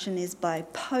function is by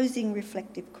posing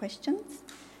reflective questions,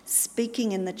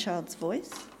 speaking in the child's voice.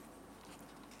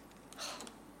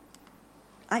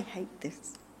 I hate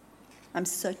this. I'm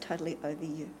so totally over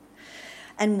you.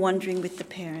 And wondering with the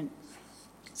parent.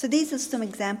 So these are some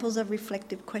examples of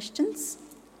reflective questions.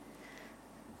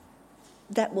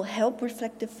 that will help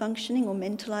reflective functioning or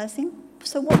mentalising.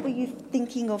 So what were you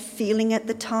thinking of feeling at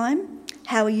the time?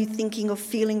 How are you thinking of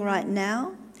feeling right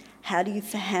now? How do you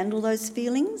handle those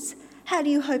feelings? How do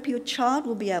you hope your child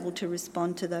will be able to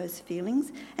respond to those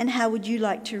feelings? And how would you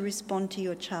like to respond to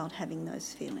your child having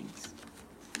those feelings?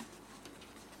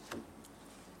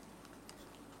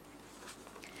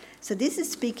 So this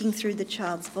is speaking through the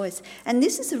child's voice. And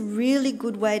this is a really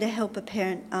good way to help a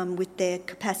parent with their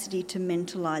capacity to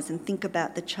mentalise and think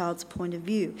about the child's point of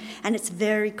view. And it's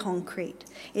very concrete.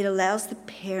 It allows the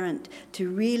parent to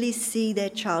really see their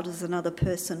child as another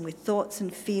person with thoughts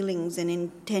and feelings and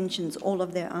intentions all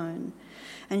of their own.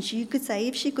 And you could say,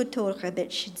 if she could talk, I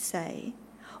bet she'd say,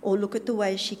 or look at the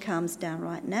way she calms down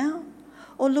right now,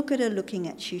 or look at her looking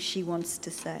at you, she wants to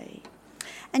say.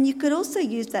 And you could also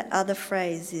use that other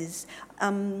phrase is,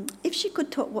 if she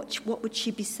could talk, what would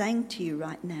she be saying to you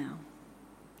right now?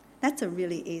 That's a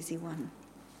really easy one.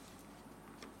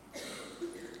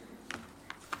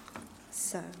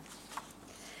 So,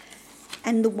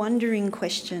 and the wondering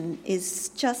question is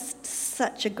just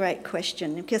such a great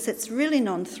question because it's really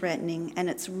non-threatening and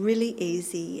it's really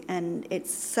easy and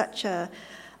it's such an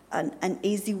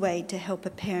easy way to help a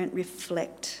parent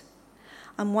reflect.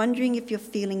 I'm wondering if you're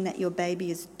feeling that your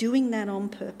baby is doing that on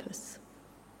purpose.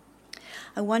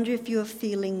 I wonder if you're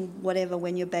feeling whatever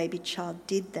when your baby child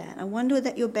did that. I wonder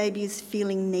that your baby is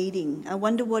feeling needing. I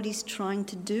wonder what he's trying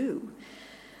to do.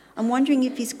 I'm wondering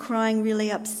if his crying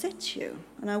really upsets you.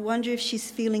 And I wonder if she's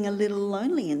feeling a little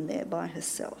lonely in there by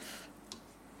herself.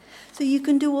 So you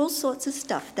can do all sorts of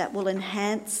stuff that will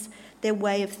enhance their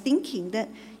way of thinking that,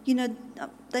 you know,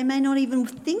 they may not even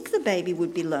think the baby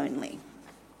would be lonely.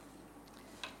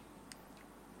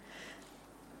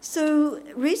 So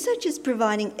research is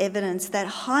providing evidence that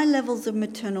high levels of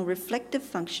maternal reflective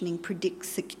functioning predict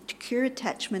secure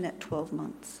attachment at 12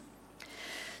 months.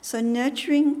 So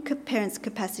nurturing parents'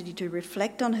 capacity to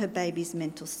reflect on her baby's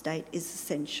mental state is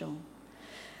essential.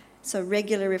 So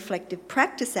regular reflective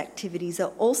practice activities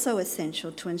are also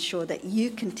essential to ensure that you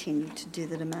continue to do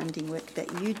the demanding work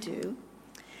that you do.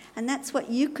 And that's what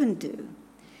you can do.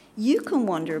 You can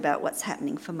wonder about what's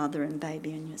happening for mother and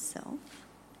baby and yourself.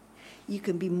 You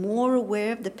can be more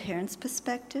aware of the parent's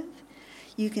perspective.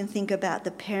 You can think about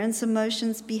the parent's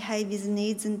emotions, behaviours,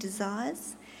 needs and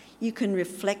desires. You can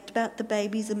reflect about the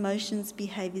baby's emotions,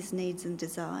 behaviours, needs and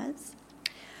desires.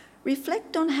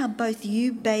 Reflect on how both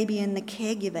you, baby and the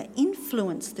caregiver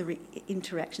influence the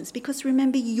interactions because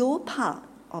remember, you're part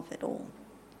of it all.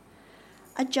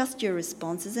 Adjust your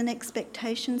responses and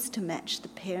expectations to match the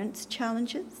parent's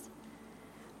challenges.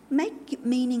 Make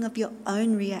meaning of your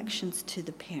own reactions to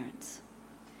the parents.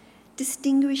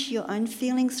 Distinguish your own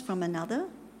feelings from another.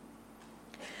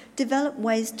 Develop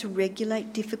ways to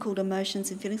regulate difficult emotions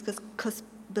and feelings because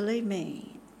believe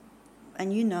me,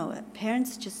 and you know it,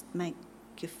 parents just make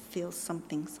you feel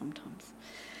something sometimes.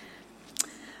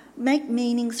 Make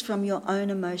meanings from your own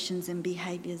emotions and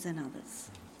behaviours and others.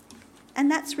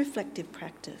 And that's reflective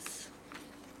practice.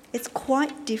 It's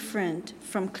quite different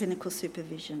from clinical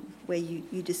supervision, where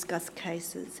you discuss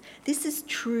cases. This is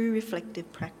true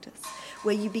reflective practice,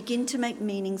 where you begin to make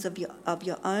meanings of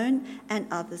your own and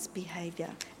others' behaviour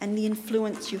and the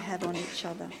influence you have on each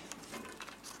other.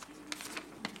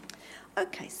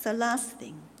 Okay, so last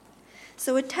thing.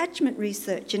 So attachment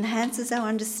research enhances our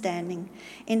understanding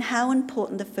in how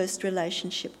important the first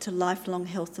relationship to lifelong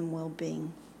health and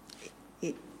well-being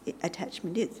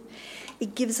attachment is.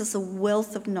 It gives us a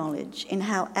wealth of knowledge in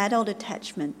how adult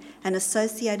attachment and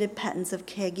associated patterns of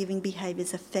caregiving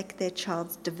behaviours affect their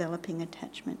child's developing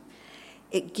attachment.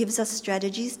 It gives us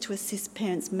strategies to assist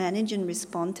parents manage and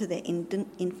respond to their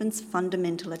infants'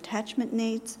 fundamental attachment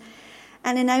needs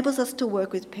and enables us to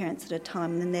work with parents at a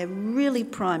time when they're really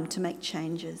primed to make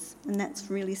changes. And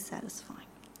that's really satisfying.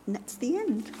 And that's the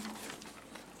end.